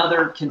there's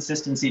another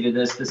consistency to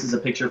this. This is a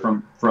picture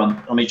from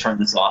let me turn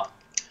this off.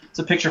 It's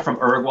a picture from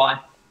Uruguay.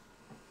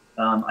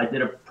 I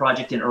did a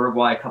project in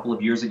Uruguay a couple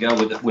of years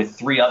ago with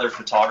 3 other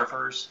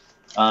photographers.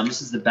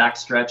 This is the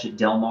backstretch at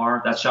Del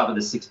Mar. That's shot with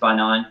a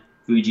 6x9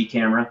 Fuji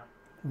camera.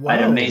 Wow. I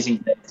had an amazing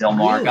day at Del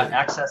Mar. Really? Got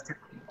access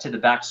to the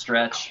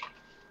backstretch.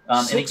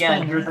 And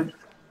again,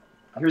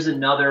 here's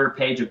another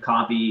page of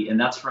copy, and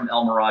that's from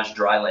El Mirage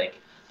Dry Lake.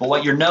 But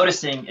what you're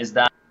noticing is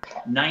that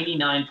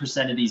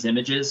 99% of these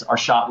images are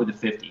shot with a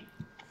 50.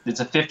 It's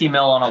a 50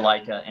 mil on a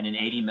Leica and an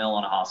 80 mil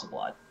on a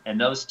Hasselblad. And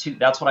those two,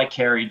 that's what I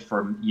carried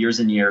for years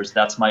and years.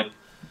 That's my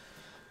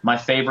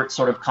favorite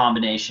sort of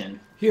combination.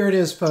 Here it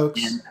is,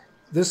 folks. And,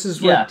 this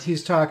is what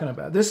he's talking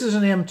about. This is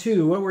an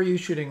M2. What were you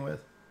shooting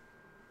with?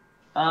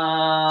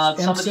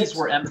 Some of these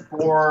were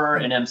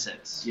M4 and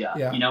M6.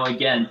 Yeah.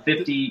 Again,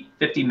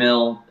 50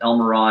 mil, El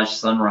Mirage,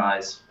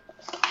 Sunrise.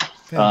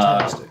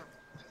 Fantastic.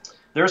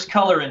 There's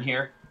color in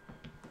here.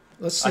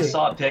 Let's see. I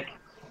saw a pic.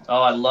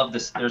 Oh, I love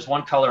this. There's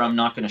one color I'm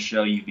not going to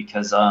show you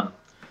because I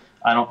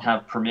don't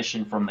have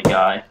permission from the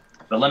guy.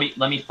 But let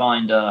me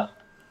find.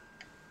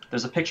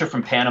 There's a picture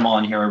from Panama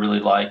in here I really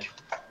like.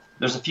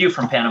 There's a few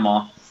from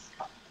Panama.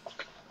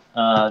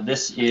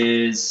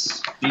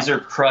 These are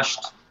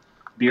crushed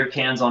beer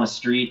cans on a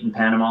street in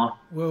Panama.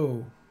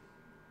 Whoa.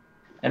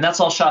 And that's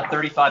all shot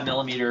 35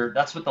 millimeter.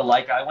 That's with the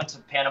Leica. I went to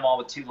Panama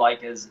with 2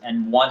 Leicas,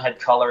 and one had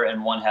color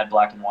and one had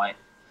black and white.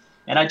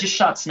 And I just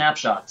shot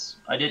snapshots.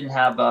 I didn't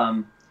have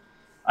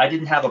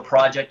a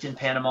project in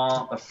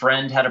Panama. A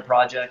friend had a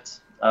project.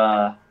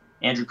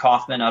 Andrew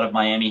Kaufman out of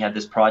Miami had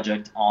this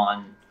project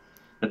on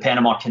the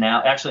Panama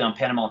Canal, actually on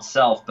Panama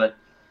itself, but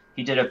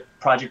he did a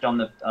project on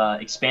the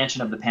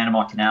expansion of the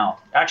Panama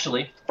Canal.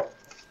 Actually,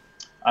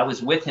 I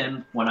was with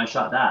him when I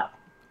shot that.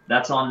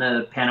 That's on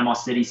the Panama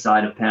City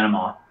side of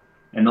Panama,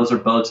 and those are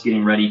boats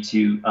getting ready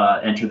to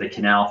enter the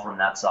canal from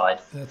that side.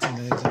 That's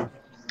amazing.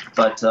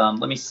 But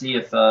let me see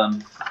if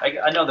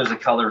I know there's a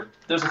color.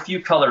 There's a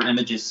few color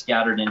images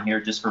scattered in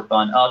here just for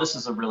fun. Oh, this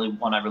is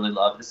one I really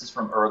love. This is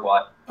from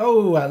Uruguay.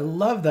 Oh, I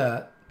love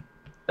that.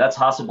 That's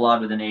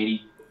Hasselblad with an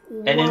 80.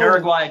 Whoa. And in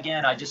Uruguay,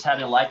 again, I just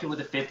had a Leica with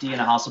a 50 and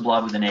a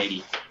Hasselblad with an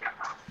 80.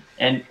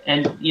 And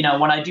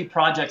when I do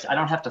projects, I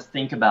don't have to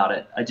think about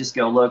it. I just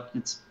go, look,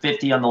 it's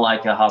 50 on the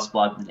Leica,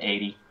 Hasselblad with an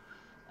 80.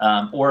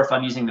 Or if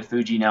I'm using the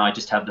Fuji now, I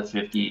just have the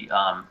 50,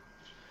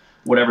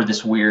 whatever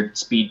this weird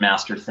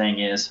Speedmaster thing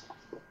is.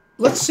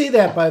 Let's see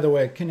that, by the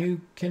way. Can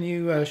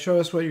you show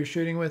us what you're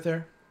shooting with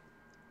there?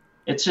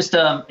 It's just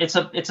it's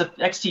a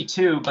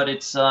XT2, but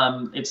it's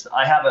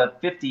I have a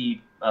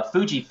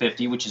Fuji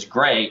 50, which is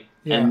great.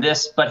 Yeah. And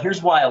but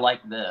here's why I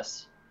like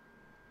this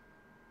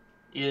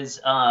is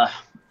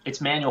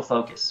it's manual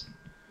focus,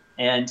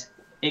 and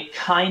it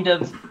kind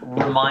of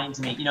reminds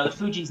me, you know, the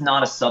Fuji's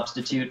not a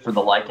substitute for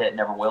the Leica, it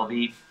never will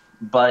be,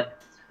 but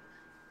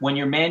when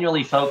you're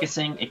manually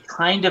focusing, it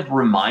kind of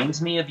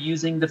reminds me of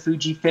using the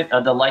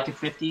the Leica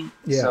 50.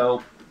 Yeah.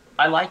 So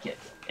I like it.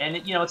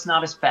 And you know, it's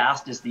not as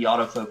fast as the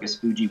autofocus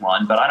Fuji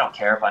one, but I don't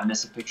care if I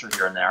miss a picture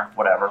here and there,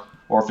 whatever.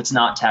 Or if it's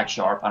not tack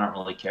sharp, I don't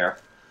really care.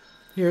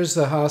 Here's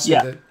the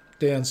Hasselblad that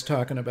Dan's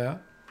talking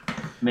about.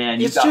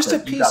 Man, it's just a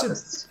piece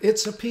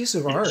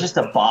of art. It's just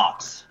a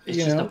box. It's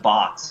just a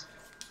box.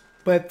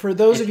 But for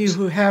those of you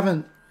who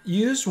haven't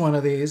used one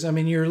of these, I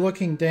mean, you're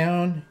looking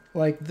down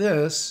like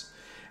this,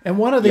 and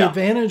one of the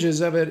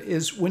advantages of it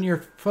is when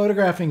you're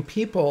photographing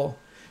people,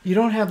 you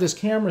don't have this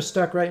camera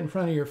stuck right in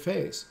front of your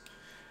face.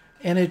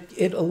 And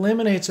it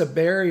eliminates a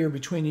barrier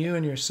between you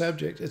and your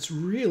subject. It's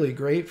really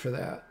great for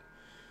that.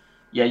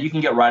 Yeah, you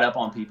can get right up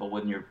on people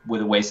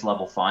with a waist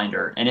level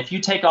finder. And if you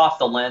take off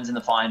the lens and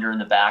the finder and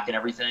the back and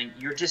everything,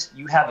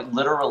 you have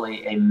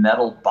literally a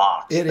metal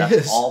box.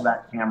 That's all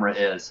that camera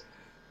is.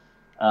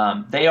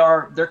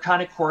 They're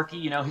kind of quirky,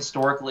 you know.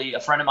 Historically,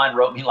 a friend of mine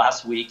wrote me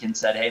last week and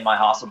said, "Hey, my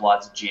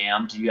Hasselblad's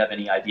jammed. Do you have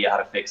any idea how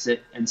to fix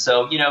it?" And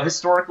so, you know,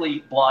 historically,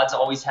 Blads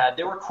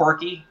they were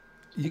quirky.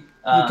 You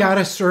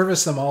gotta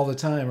service them all the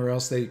time, or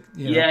else they.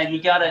 Yeah, you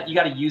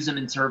gotta use them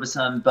and service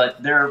them,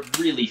 but they're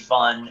really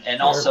fun, and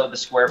also the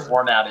square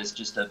format is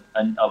just a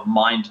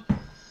mind.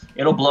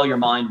 It'll blow your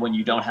mind when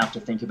you don't have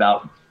to think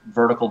about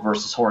vertical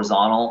versus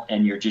horizontal,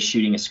 and you're just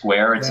shooting a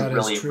square. It's a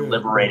really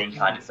liberating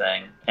kind of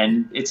thing,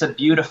 and it's a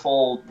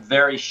beautiful,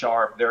 very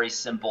sharp, very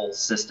simple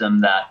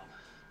system that.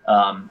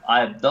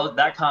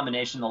 That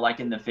combination, the Leica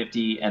and the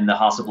 50 and the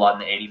Hasselblad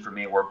and the 80 for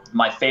me were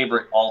my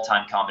favorite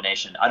all-time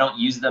combination. I don't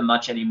use them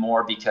much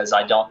anymore because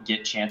I don't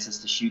get chances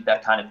to shoot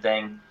that kind of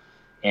thing.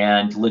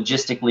 And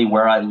logistically,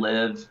 where I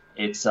live,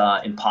 it's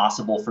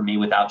impossible for me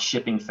without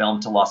shipping film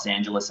to Los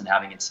Angeles and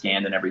having it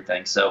scanned and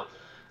everything. So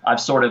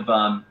I've sort of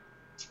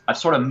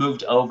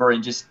moved over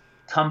and just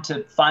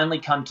finally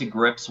come to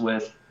grips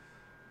with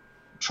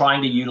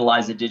trying to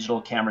utilize a digital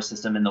camera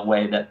system in the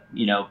way that,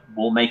 you know,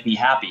 will make me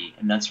happy.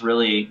 And that's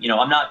really, you know,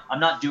 I'm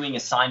not doing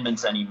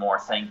assignments anymore,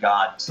 thank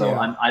God. So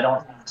I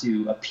don't have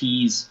to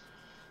appease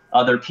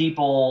other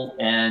people,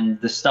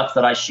 and the stuff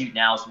that I shoot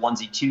now is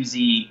onesie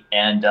twosie.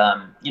 And,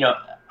 you know,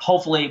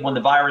 hopefully when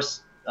the virus,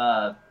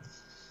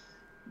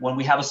 when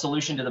we have a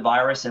solution to the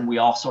virus and we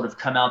all sort of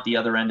come out the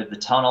other end of the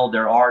tunnel,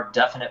 there are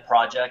definite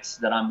projects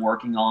that I'm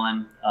working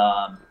on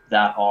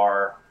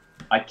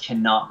I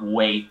cannot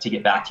wait to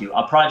get back to.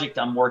 A project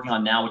I'm working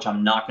on now, which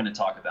I'm not going to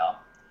talk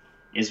about,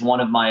 is one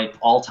of my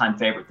all-time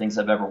favorite things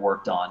I've ever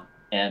worked on.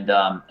 And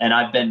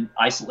I've been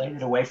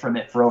isolated away from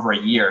it for over a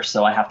year,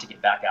 so I have to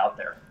get back out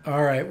there.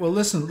 All right. Well,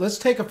 listen, let's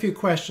take a few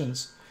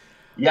questions.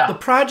 Yeah. The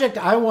project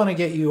I want to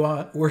get you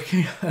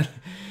working on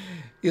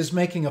is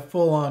making a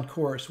full-on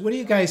course. What do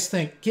you guys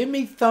think? Give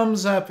me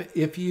thumbs up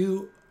if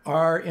you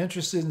are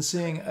interested in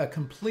seeing a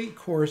complete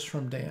course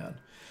from Dan.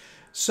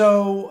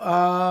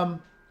 So...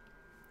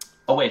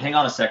 oh, wait, hang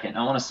on a second.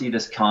 I want to see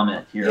this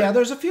comment here. Yeah,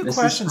 there's a few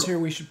questions here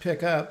we should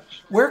pick up.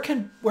 Where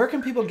can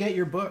people get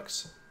your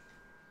books?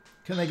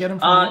 Can they get them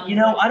from you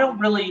know, I don't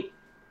really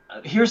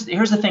here's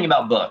the thing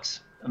about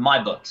books.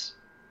 My books.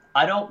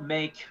 I don't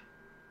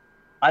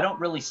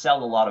really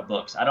sell a lot of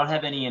books. I don't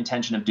have any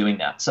intention of doing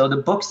that. So the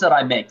books that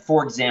I make,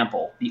 for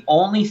example, the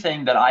only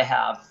thing that I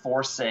have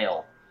for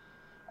sale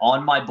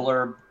on my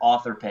Blurb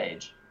author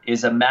page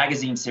is a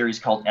magazine series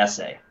called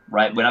Essay.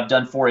 Right, when I've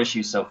done 4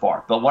 issues so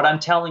far. But what I'm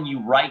telling you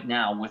right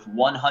now with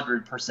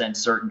 100%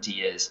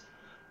 certainty is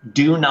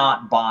do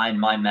not buy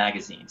my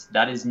magazines.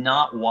 That is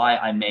not why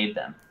I made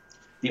them.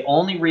 The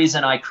only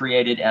reason I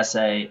created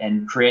Essay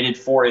and created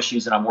 4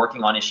 issues, and I'm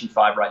working on issue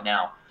 5 right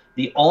now,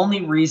 the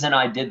only reason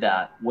I did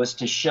that was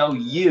to show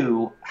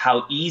you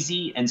how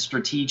easy and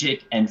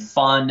strategic and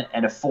fun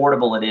and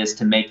affordable it is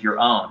to make your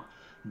own.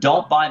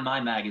 Don't buy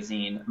my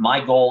magazine.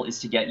 My goal is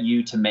to get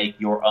you to make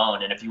your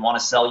own. And if you want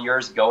to sell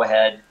yours, go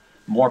ahead.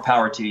 More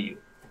power to you.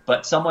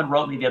 But someone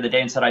wrote me the other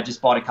day and said, I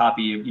just bought a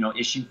copy of, you know,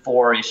 issue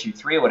 4, issue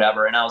 3 or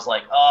whatever. And I was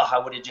like, oh, I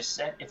would have just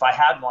sent, if I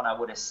had one, I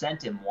would have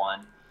sent him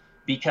one,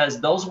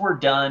 because those were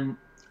done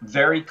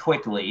very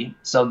quickly.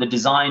 So the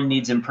design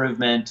needs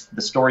improvement.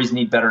 The stories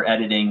need better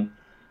editing.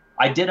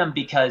 I did them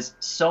because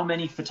so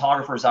many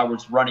photographers I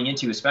was running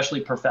into,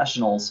 especially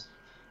professionals,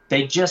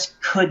 they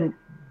just couldn't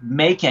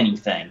make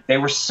anything. They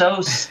were so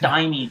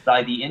stymied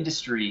by the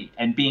industry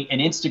and being an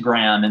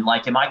Instagram and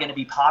like, am I going to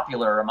be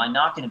popular? Or am I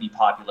not going to be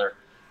popular?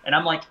 And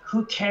I'm like,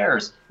 who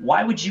cares?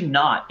 Why would you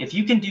not? If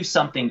you can do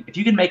something, if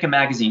you can make a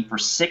magazine for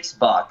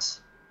 $6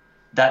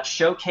 that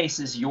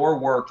showcases your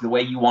work the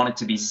way you want it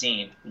to be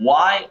seen,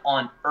 why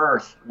on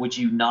earth would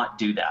you not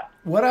do that?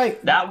 What I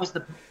That was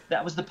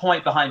the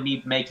point behind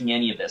me making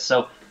any of this.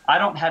 So I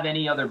don't have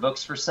any other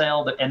books for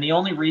sale, and the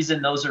only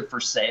reason those are for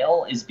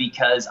sale is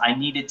because I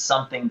needed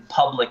something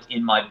public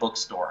in my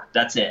bookstore.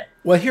 That's it.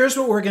 Well, here's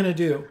what we're going to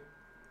do.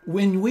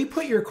 When we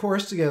put your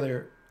course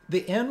together,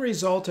 the end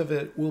result of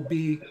it will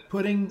be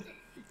putting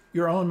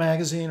your own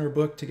magazine or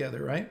book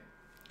together, right?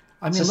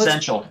 I mean, It's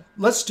essential.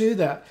 Let's do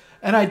that.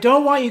 And I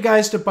don't want you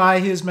guys to buy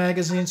his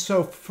magazine.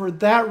 So for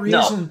that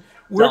reason,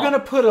 we're going to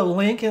put a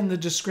link in the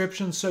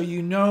description so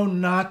you know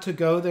not to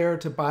go there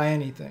to buy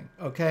anything.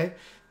 Okay?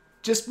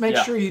 Just make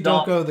sure you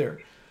don't go there.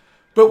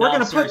 But we're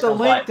going to put the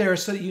link there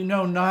so that you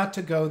know not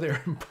to go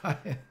there and buy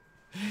it.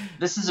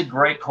 This is a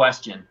great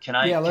question. Can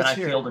I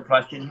field a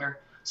question here?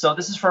 So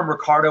this is from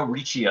Ricardo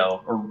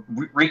Riccio, or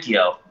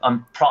Riccio.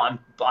 I'm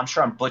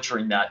sure I'm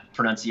butchering that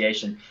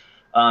pronunciation.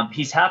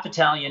 He's half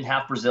Italian,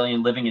 half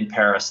Brazilian, living in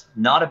Paris.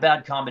 Not a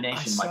bad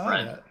combination, my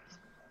friend. That.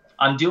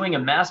 I'm doing a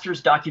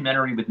master's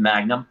documentary with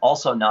Magnum.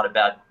 Also not a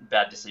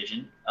bad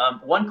decision.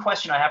 One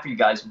question I have for you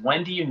guys: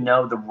 when do you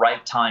know the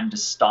right time to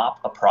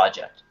stop a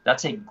project?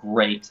 That's a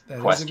great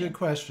question. That is a good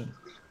question.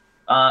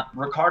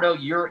 Ricardo,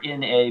 you're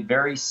in a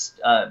very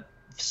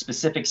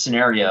specific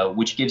scenario,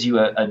 which gives you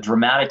a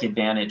dramatic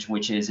advantage,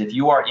 which is if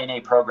you are in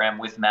a program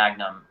with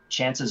Magnum,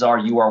 chances are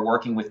you are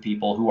working with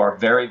people who are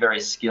very, very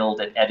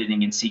skilled at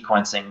editing and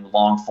sequencing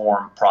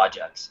long-form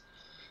projects.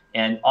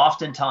 And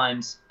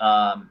oftentimes,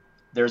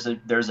 there's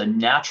a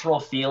natural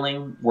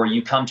feeling where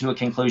you come to a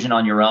conclusion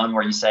on your own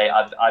where you say,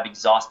 I've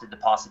exhausted the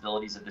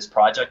possibilities of this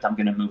project, I'm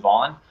going to move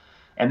on.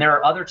 And there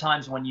are other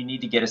times when you need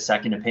to get a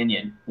second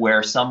opinion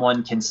where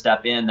someone can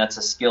step in that's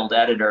a skilled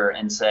editor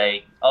and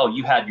say, oh,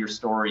 you had your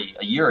story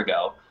a year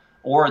ago.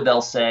 Or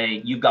they'll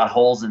say, you've got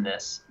holes in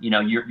this,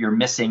 you're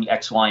missing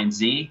X, Y, and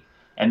Z.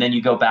 And then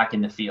you go back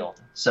in the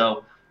field.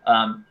 So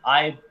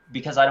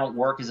because I don't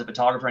work as a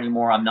photographer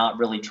anymore, I'm not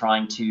really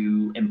trying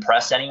to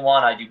impress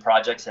anyone. I do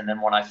projects, and then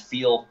when I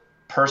feel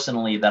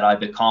personally that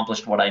I've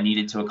accomplished what I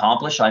needed to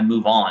accomplish, I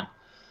move on.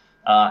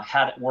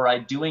 Were I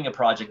doing a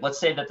project, let's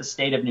say that the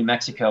state of New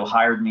Mexico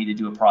hired me to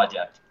do a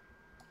project,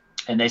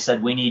 and they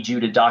said, we need you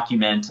to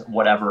document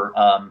whatever,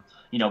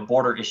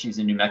 border issues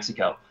in New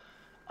Mexico.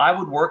 I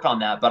would work on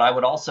that, but I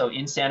would also,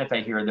 in Santa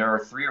Fe here, there are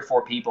 3 or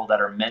 4 people that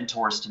are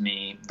mentors to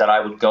me that I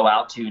would go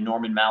out to,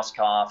 Norman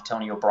Mouskoff,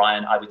 Tony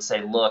O'Brien. I would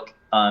say, look,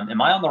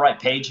 am I on the right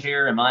page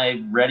here? Am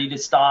I ready to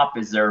stop?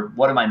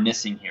 What am I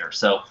missing here?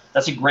 So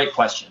that's a great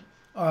question.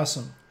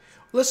 Awesome.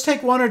 Let's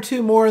take 1 or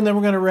 2 more, and then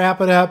we're going to wrap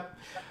it up.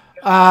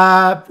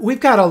 We've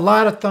got a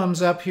lot of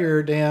thumbs up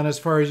here, Dan, as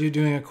far as you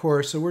doing a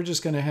course, so we're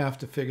just going to have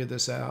to figure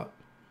this out.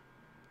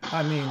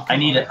 I mean, I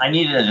need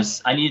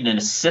an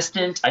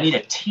assistant. I need a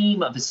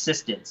team of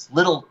assistants,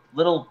 little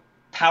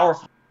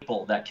powerful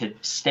people that could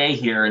stay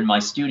here in my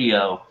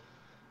studio,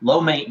 low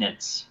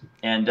maintenance.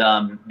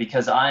 And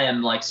because I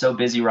am so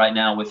busy right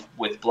now with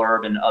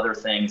Blurb and other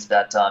things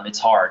that it's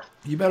hard.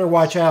 You better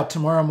watch out.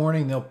 Tomorrow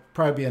morning there'll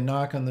probably be a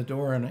knock on the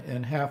door,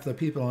 and half the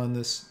people on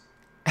this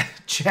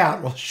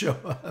chat will show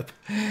up.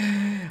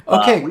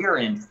 Okay, we are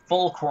in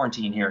full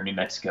quarantine here in New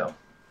Mexico.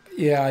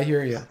 Yeah, I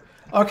hear you.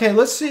 Okay,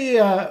 let's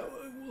see.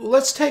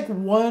 Let's take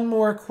one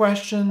more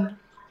question.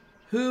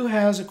 Who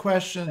has a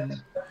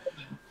question?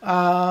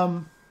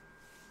 Oh,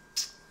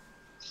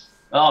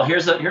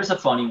 here's a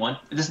funny one.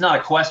 This is not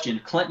a question.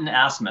 Clinton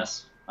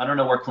Asmus. I don't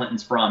know where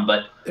Clinton's from,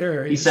 but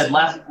he said,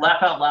 laugh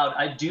out loud.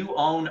 I do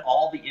own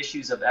all the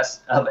issues of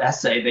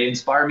Essay. They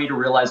inspire me to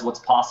realize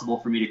what's possible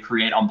for me to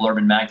create on Blurb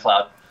and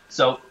MagCloud.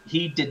 So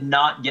he did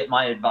not get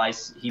my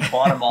advice. He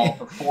bought them all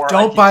before.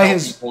 Don't buy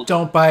his magazine.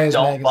 Don't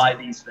buy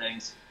these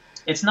things.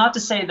 It's not to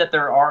say that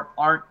there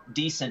aren't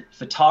decent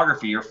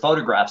photography or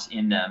photographs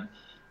in them.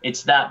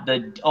 It's that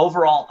the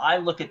overall, I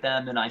look at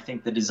them and I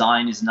think the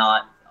design is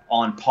not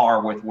on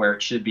par with where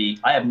it should be.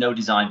 I have no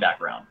design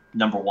background,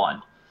 number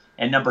one.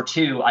 And number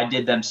two, I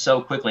did them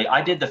so quickly.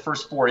 I did the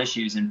first 4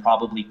 issues in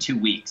probably 2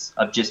 weeks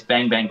of just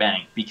bang, bang,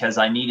 bang, because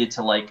I needed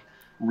to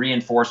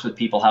reinforce with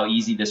people how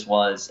easy this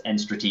was and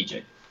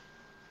strategic.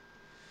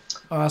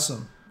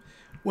 Awesome.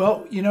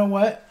 Well, you know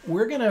what?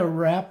 We're going to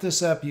wrap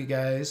this up, you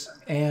guys.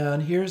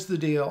 And here's the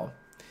deal.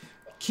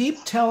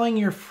 Keep telling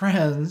your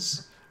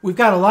friends. We've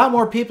got a lot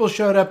more people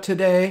showed up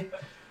today.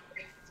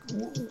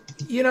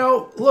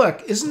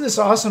 Look, isn't this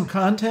awesome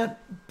content?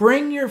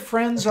 Bring your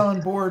friends on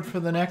board for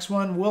the next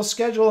one. We'll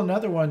schedule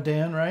another one,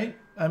 Dan, right?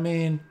 I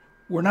mean,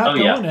 we're not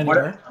going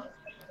anywhere.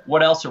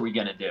 What else are we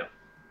going to do?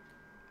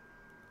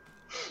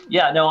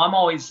 Yeah, no, I'm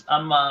always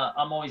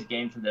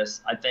game for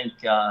this. I think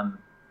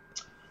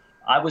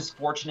I was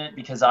fortunate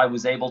because I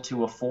was able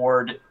to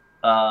afford,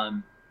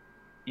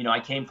 I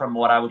came from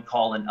what I would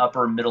call an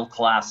upper middle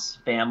class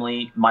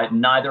family.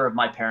 Neither of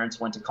my parents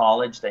went to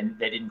college. They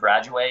didn't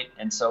graduate.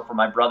 And so for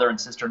my brother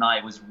and sister and I,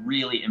 it was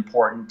really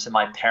important to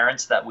my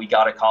parents that we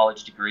got a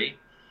college degree.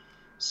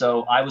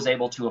 So I was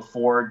able to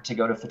afford to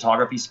go to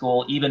photography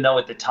school, even though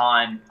at the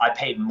time I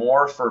paid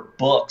more for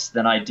books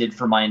than I did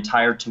for my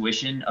entire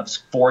tuition of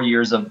 4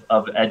 years of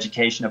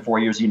education, of 4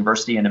 years of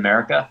university in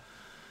America.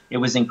 It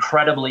was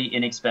incredibly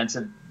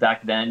inexpensive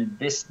back then.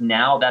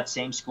 Now that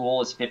same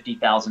school is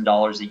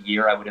 $50,000 a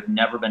year. I would have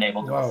never been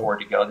able to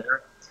afford to go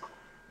there.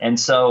 And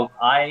so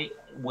I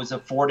was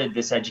afforded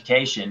this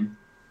education.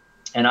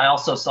 And I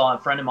also saw a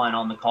friend of mine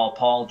on the call,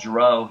 Paul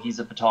Giroux. He's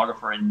a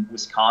photographer in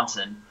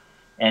Wisconsin.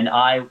 And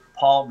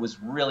Paul was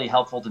really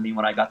helpful to me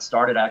when I got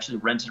started. I actually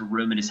rented a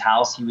room in his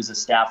house. He was a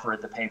staffer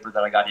at the paper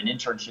that I got an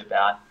internship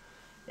at.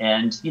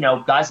 And, you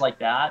know, guys like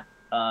that,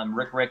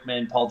 Rick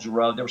Rickman, Paul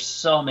Giroux, there were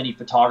so many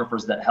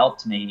photographers that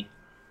helped me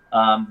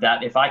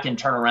that if I can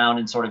turn around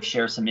and sort of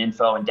share some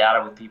info and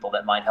data with people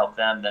that might help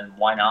them, then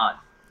why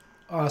not?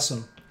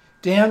 Awesome.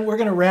 Dan, we're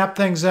going to wrap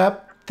things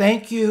up.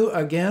 Thank you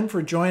again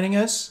for joining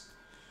us.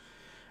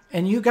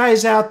 And you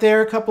guys out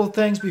there, a couple of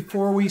things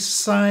before we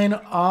sign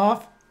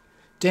off.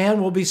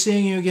 Dan, we'll be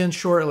seeing you again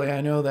shortly. I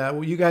know that.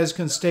 Well, you guys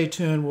can stay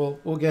tuned.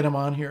 We'll get him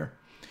on here.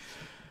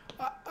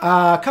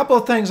 A couple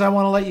of things I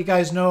want to let you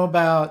guys know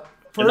about.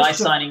 First, am I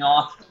signing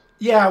off?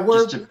 Yeah,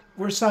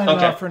 we're signing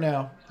off for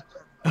now.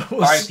 All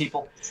right,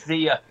 people.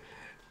 See ya.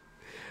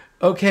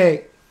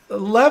 Okay.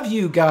 Love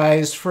you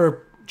guys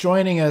for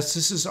joining us.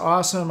 This is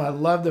awesome. I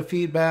love the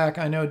feedback.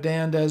 I know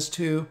Dan does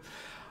too.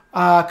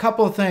 A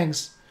couple of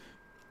things.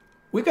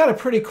 We've got a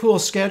pretty cool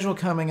schedule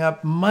coming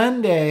up.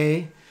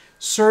 Monday,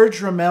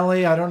 Serge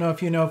Ramelli. I don't know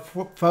if you know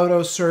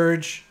Photo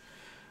Serge.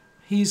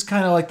 He's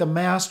kind of like the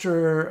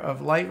master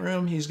of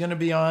Lightroom. He's going to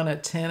be on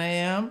at 10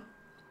 a.m.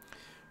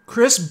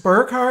 Chris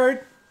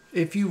Burkhardt.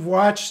 If you've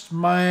watched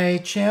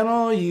my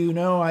channel, you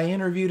know I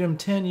interviewed him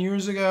 10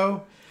 years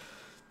ago.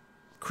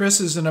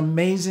 Chris is an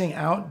amazing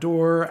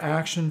outdoor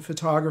action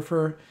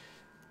photographer.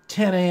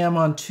 10 a.m.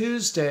 on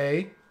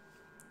Tuesday.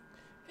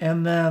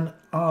 And then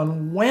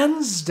on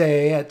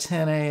Wednesday at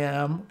 10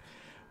 a.m.,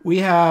 we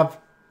have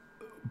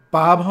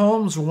Bob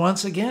Holmes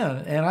once again.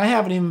 And I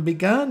haven't even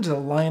begun to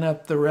line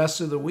up the rest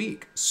of the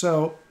week.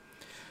 So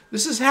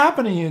this is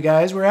happening, you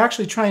guys. We're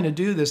actually trying to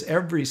do this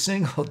every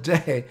single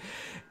day.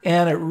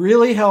 And it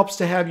really helps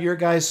to have your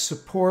guys'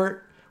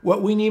 support.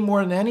 What we need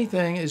more than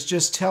anything is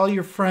just tell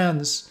your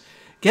friends.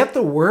 Get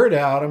the word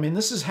out. I mean,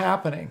 this is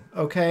happening,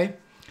 okay?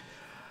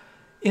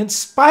 In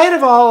spite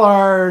of all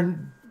our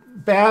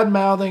bad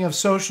mouthing of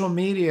social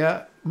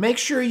media, make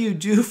sure you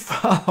do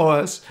follow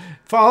us.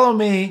 Follow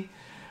me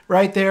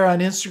right there on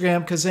Instagram,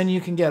 because then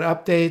you can get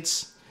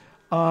updates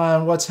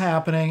on what's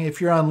happening.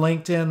 If you're on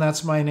LinkedIn,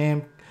 that's my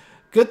name.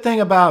 Good thing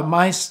about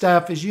my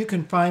stuff is you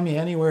can find me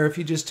anywhere if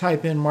you just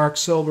type in Marc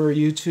Silber,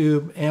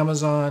 YouTube,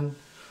 Amazon,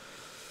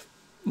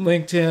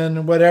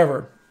 LinkedIn,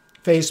 whatever,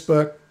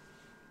 Facebook.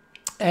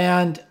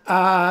 And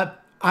I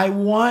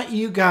want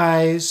you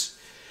guys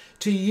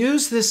to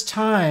use this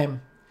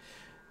time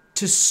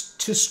to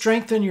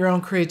strengthen your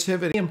own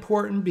creativity.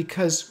 Important,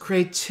 because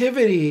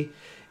creativity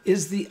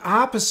is the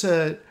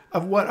opposite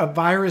of what a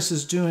virus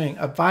is doing.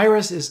 A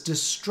virus is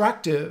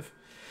destructive.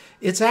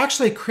 It's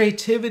actually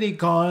creativity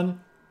gone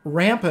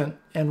rampant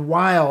and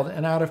wild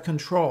and out of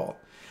control.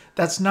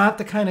 That's not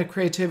the kind of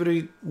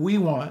creativity we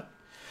want.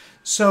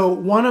 So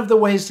one of the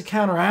ways to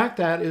counteract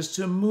that is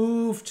to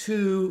move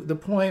to the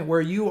point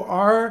where you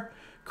are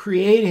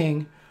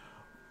creating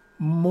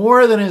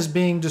more than is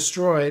being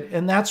destroyed.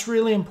 And that's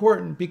really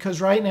important,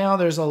 because right now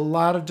there's a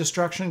lot of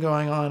destruction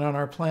going on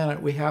our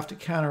planet. We have to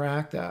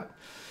counteract that.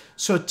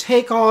 So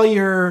take all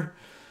your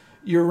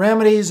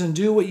remedies and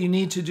do what you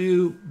need to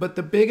do. But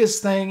the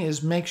biggest thing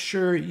is make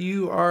sure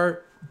you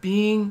are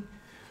being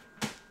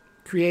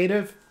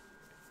creative.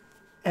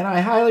 And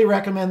I highly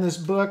recommend this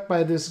book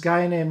by this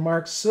guy named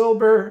Marc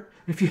Silber.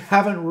 If you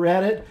haven't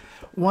read it,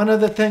 one of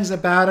the things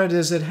about it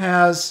is it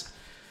has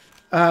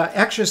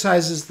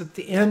exercises at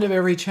the end of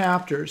every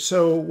chapter.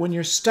 So when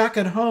you're stuck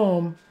at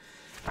home,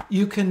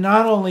 you can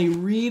not only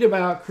read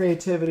about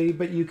creativity,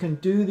 but you can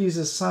do these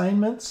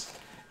assignments,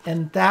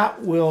 and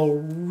that will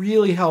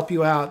really help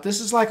you out. This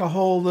is like a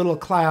whole little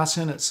class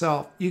in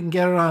itself. You can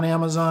get it on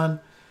Amazon.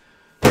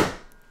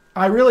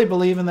 I really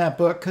believe in that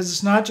book, because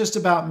it's not just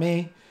about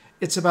me.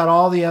 It's about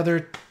all the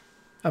other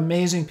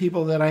amazing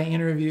people that I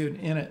interviewed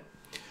in it.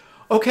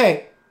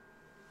 Okay.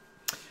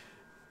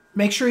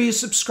 Make sure you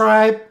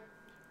subscribe.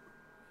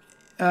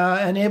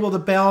 Enable the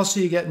bell so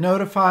you get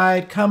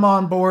notified. Come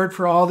on board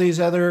for all these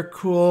other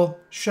cool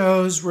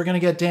shows. We're going to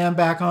get Dan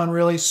back on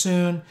really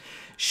soon.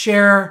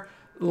 Share,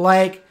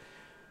 like,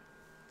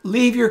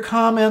 leave your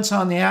comments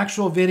on the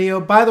actual video.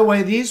 By the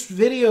way, these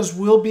videos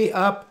will be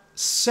up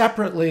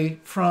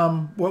separately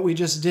from what we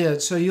just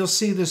did. So you'll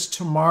see this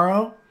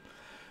tomorrow.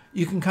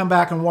 You can come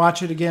back and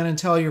watch it again and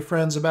tell your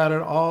friends about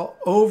it all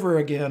over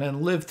again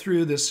and live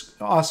through this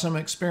awesome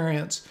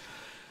experience.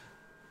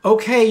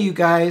 Okay, you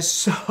guys,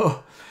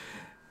 so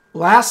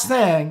last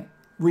thing,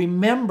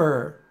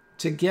 remember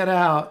to get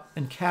out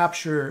and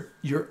capture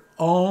your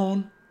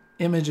own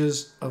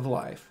images of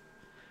life.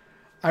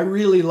 I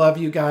really love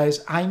you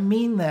guys. I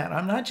mean that.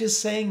 I'm not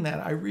just saying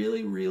that. I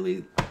really,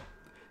 really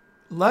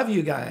love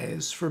you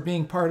guys for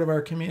being part of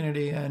our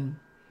community and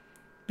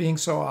being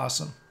so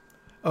awesome.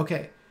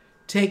 Okay,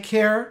 take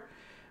care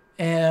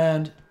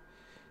and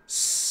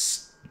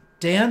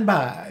stand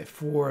by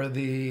for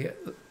the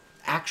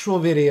actual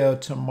video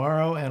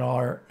tomorrow and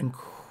our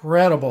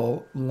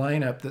incredible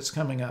lineup that's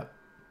coming up.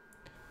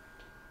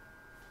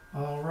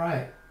 All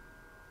right.